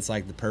stand, it's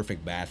like the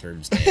perfect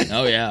bathroom stand.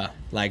 Oh, yeah.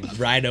 Like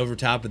right over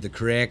top of the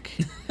creek.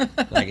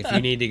 Like if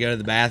you need to go to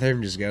the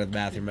bathroom, just go to the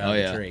bathroom out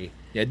of the tree.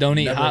 Yeah, don't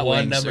eat hot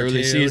wings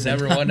early season.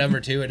 Number 1, number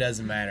 2, it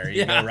doesn't matter.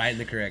 You go right in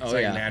the creek. It's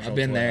like a natural I've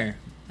been 12. there.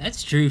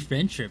 That's true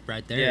friendship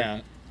right there.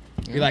 Yeah.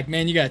 You're like,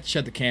 man, you got to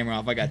shut the camera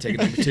off. I got to take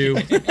it number 2.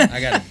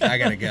 I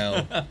gotta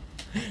go.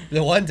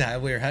 The one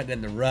time we were hunting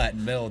in the rut in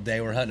the middle of the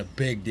day, we're hunting a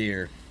big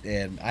deer,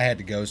 and I had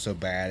to go so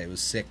bad it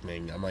was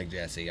sickening. I'm like,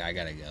 Jesse, I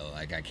gotta go.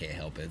 Like I can't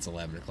help it. It's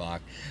 11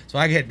 o'clock. So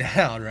I get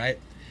down, right?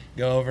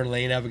 Go over and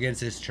lean up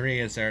against this tree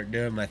and start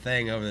doing my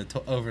thing over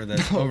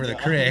the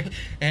creek.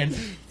 And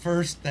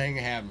first thing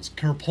happens,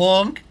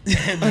 kerplunk,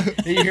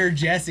 and you hear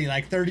Jesse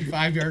like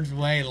 35 yards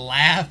away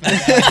laughing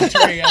at the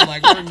tree. I'm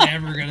like, we're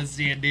never gonna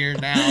see a deer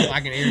now. I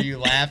can hear you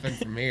laughing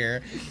from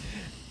here.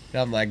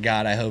 And I'm like,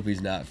 God, I hope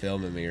he's not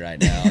filming me right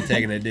now. I'm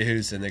taking a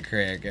deuce in the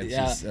creek. It's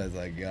just, I was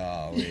like,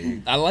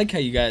 golly. I like how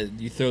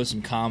you throw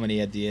some comedy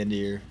at the end of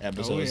your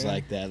episodes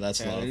like that. That's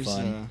a lot of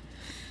fun.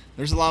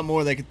 There's a lot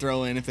more they could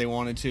throw in if they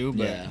wanted to,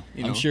 but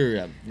I'm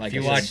sure. If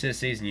you watch this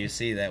season, you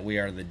see that we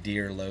are the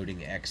deer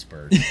loading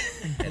expert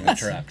in the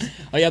trucks.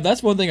 Oh yeah,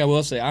 that's one thing I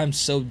will say. I'm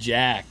so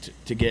jacked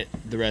to get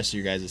the rest of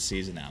your guys'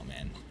 season out,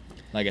 man.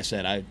 Like I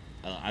said,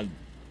 I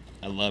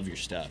love your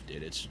stuff,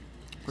 dude. It's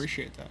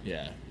appreciate that.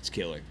 Yeah, it's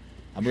killer.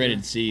 I'm ready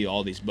to see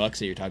all these bucks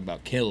that you're talking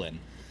about killing.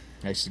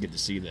 I just get to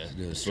see the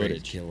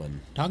footage.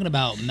 Killing. Talking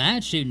about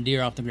Matt shooting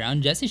deer off the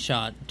ground, Jesse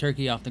shot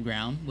turkey off the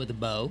ground with a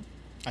bow.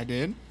 I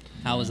did.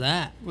 How was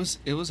that?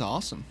 It was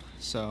awesome.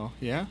 So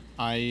yeah,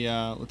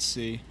 let's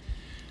see,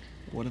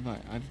 what have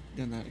I've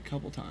done that a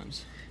couple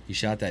times. You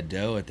shot that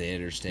doe at the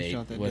interstate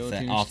with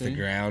that off the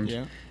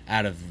ground,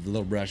 out of the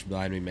little brush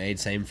blind we made.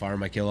 Same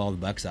farm I kill all the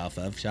bucks off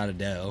of. Shot a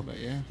doe. But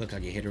yeah, looked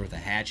like you hit her with a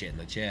hatchet in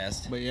the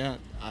chest. But yeah,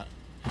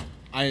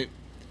 I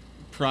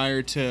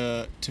prior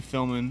to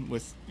filming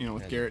with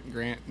Garrett and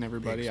Grant and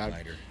everybody,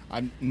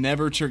 I've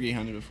never turkey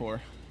hunted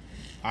before.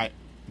 I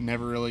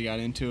never really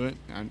got into it,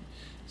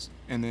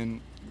 and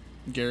then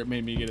Garrett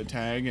made me get a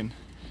tag, and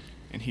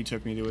he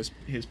took me to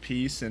his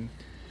piece, and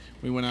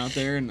we went out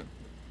there, and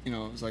it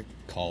was like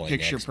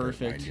picture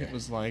perfect. It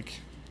was like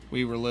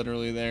we were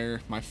literally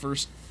there. My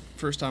first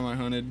time I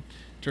hunted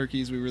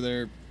turkeys, we were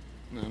there,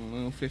 I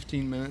don't know,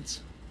 15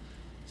 minutes.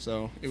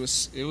 So it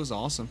was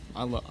awesome.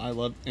 I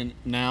love, and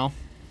now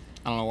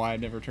I don't know why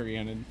I've never turkey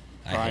hunted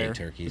prior. I hate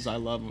turkeys. Because I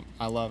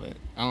love it.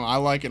 I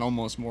like it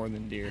almost more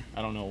than deer.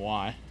 I don't know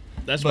why.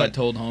 That's what I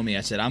told homie.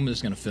 I said, I'm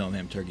just going to film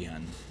him turkey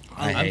hunting.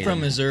 I'm from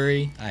him.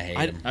 Missouri. I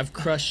hate him. I've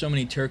crushed so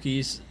many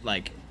turkeys,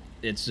 like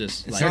it's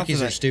just It's like not Turkeys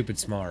that are I- stupid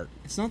smart.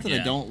 It's not that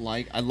Yeah. I don't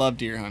like. I love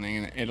deer hunting,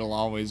 and it'll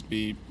always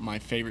be my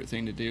favorite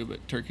thing to do.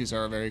 But turkeys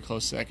are a very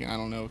close second. I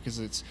don't know because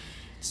it's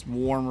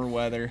warmer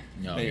weather.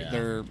 Oh, they, yeah.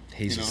 They're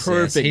He's you a know,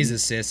 Perfect. He's a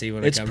sissy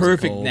when it's it comes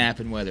perfect to cold.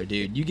 napping weather,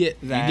 dude. You get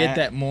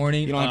that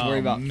morning. You don't have to worry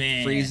oh, about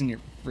man. freezing your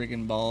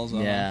friggin' balls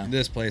off. Yeah.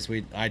 This place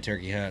I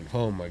turkey hunt.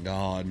 Oh my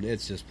god,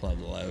 it's just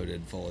plumb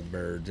loaded, full of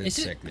birds. It's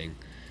Is it- sickening.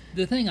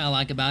 The thing I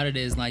like about it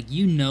is like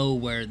you know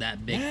where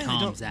that big Yeah,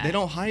 Tom's at. they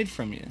don't hide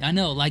from you. I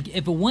know, like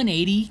if a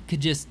 180 could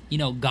just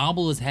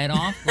gobble his head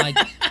off, like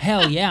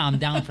hell yeah, I'm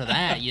down for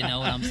that. You know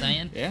what I'm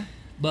saying? Yeah.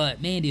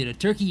 But man, dude, a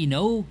turkey,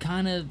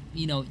 kind of,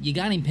 you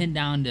got him pinned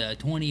down to a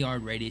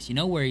 20-yard radius. You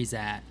know where he's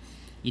at.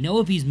 You know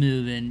if he's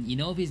moving. You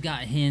know if he's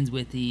got hens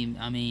with him.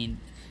 I mean,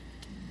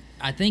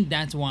 I think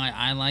that's why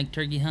I like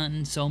turkey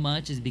hunting so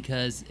much is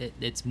because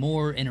it's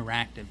more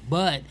interactive.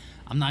 But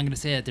I'm not gonna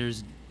say that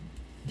there's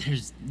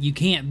you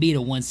can't beat a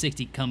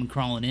 160 coming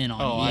crawling in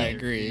on Oh, you I either,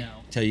 agree. you know?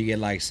 Till you get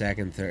like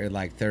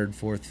third,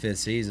 fourth, fifth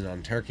season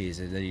on turkeys,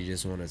 and then you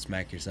just want to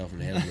smack yourself in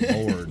the head with a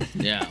board.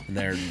 Yeah. And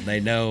they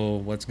know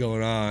what's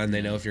going on.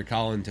 They know if you're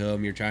calling to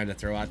them, you're trying to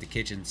throw out the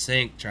kitchen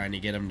sink, trying to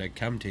get them to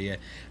come to you.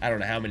 I don't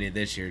know how many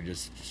this year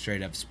just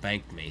straight up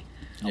spanked me.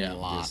 Yeah. A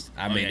lot. Just,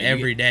 I Oh, mean, yeah, you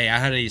every day. I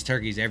hunted these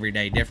turkeys every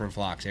day, different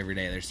flocks every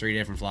day. There's 3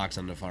 different flocks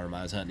on the farm.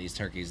 I was hunting these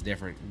turkeys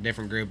different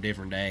group,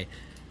 different day.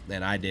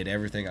 And I did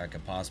everything I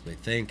could possibly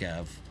think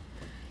of.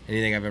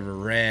 Anything I've ever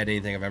read,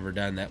 anything I've ever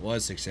done that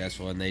was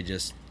successful, and they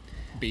just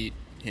Beat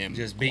him.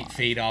 beat alive.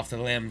 feet off the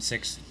limb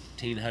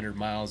 1,600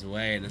 miles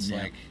away, and it's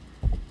Yeah. like,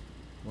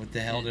 what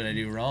the hell did I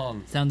do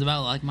wrong? Sounds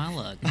about like my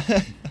luck.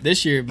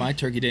 This year, my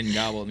turkey didn't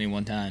gobble at me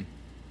one time.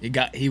 He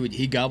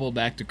gobbled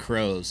back to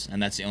crows,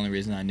 and that's the only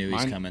reason I knew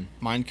he's coming.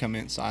 Mine come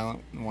in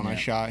silent when I Yeah.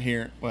 shot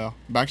here. Well,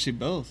 actually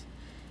both.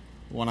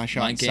 One I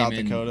shot Mine in came South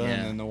in, Dakota, yeah.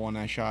 and then the one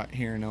I shot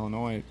here in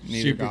Illinois.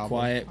 Neither Super gobbled.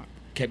 quiet.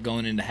 Kept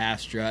going into half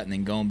strut and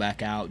then going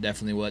back out.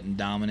 Definitely wasn't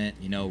dominant.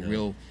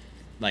 Real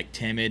like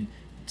timid.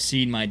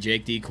 Seen my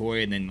Jake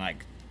decoy and then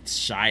like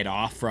shied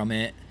off from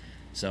it.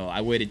 So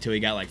I waited till he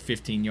got like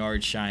 15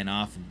 yards shying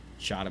off and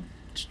shot a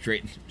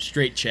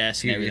straight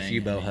chest and everything. If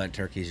you bow hunt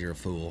turkeys, you're a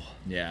fool.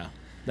 Yeah.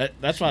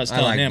 That's why I was I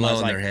telling like him. I was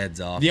blowing like, their heads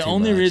off the too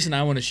only much. reason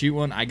I want to shoot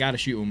one, I got to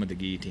shoot one with the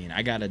guillotine.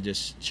 I got to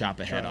just chop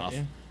a head Try it, off.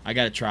 yeah. I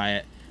got to try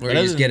it. Or But you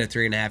other just than- get a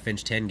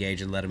 3.5-inch 10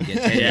 gauge and let them get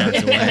 10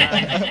 yards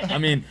away. I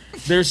mean,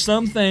 there's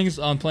some things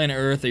on planet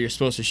Earth that you're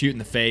supposed to shoot in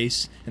the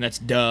face, and that's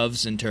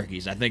doves and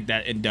turkeys. I think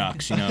that and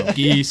ducks,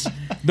 geese.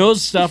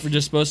 Those stuff are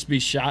just supposed to be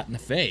shot in the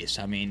face.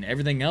 I mean,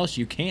 everything else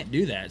you can't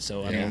do that.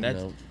 So I Yeah, mean,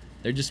 no.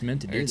 they're just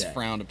meant to do It's that.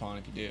 frowned upon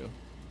if you do.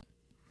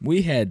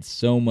 We had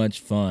so much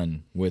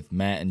fun with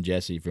Matt and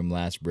Jesse from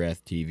Last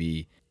Breath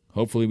TV.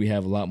 Hopefully we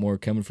have a lot more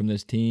coming from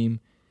this team.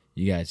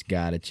 You guys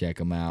got to check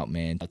them out,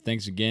 man.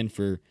 Thanks again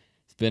for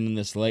spending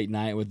this late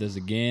night with us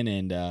again,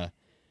 and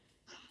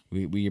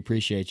we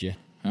appreciate you.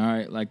 All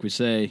right, like we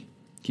say,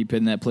 keep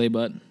hitting that play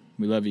button.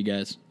 We love you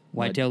guys.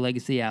 Whitetail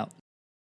Legacy out.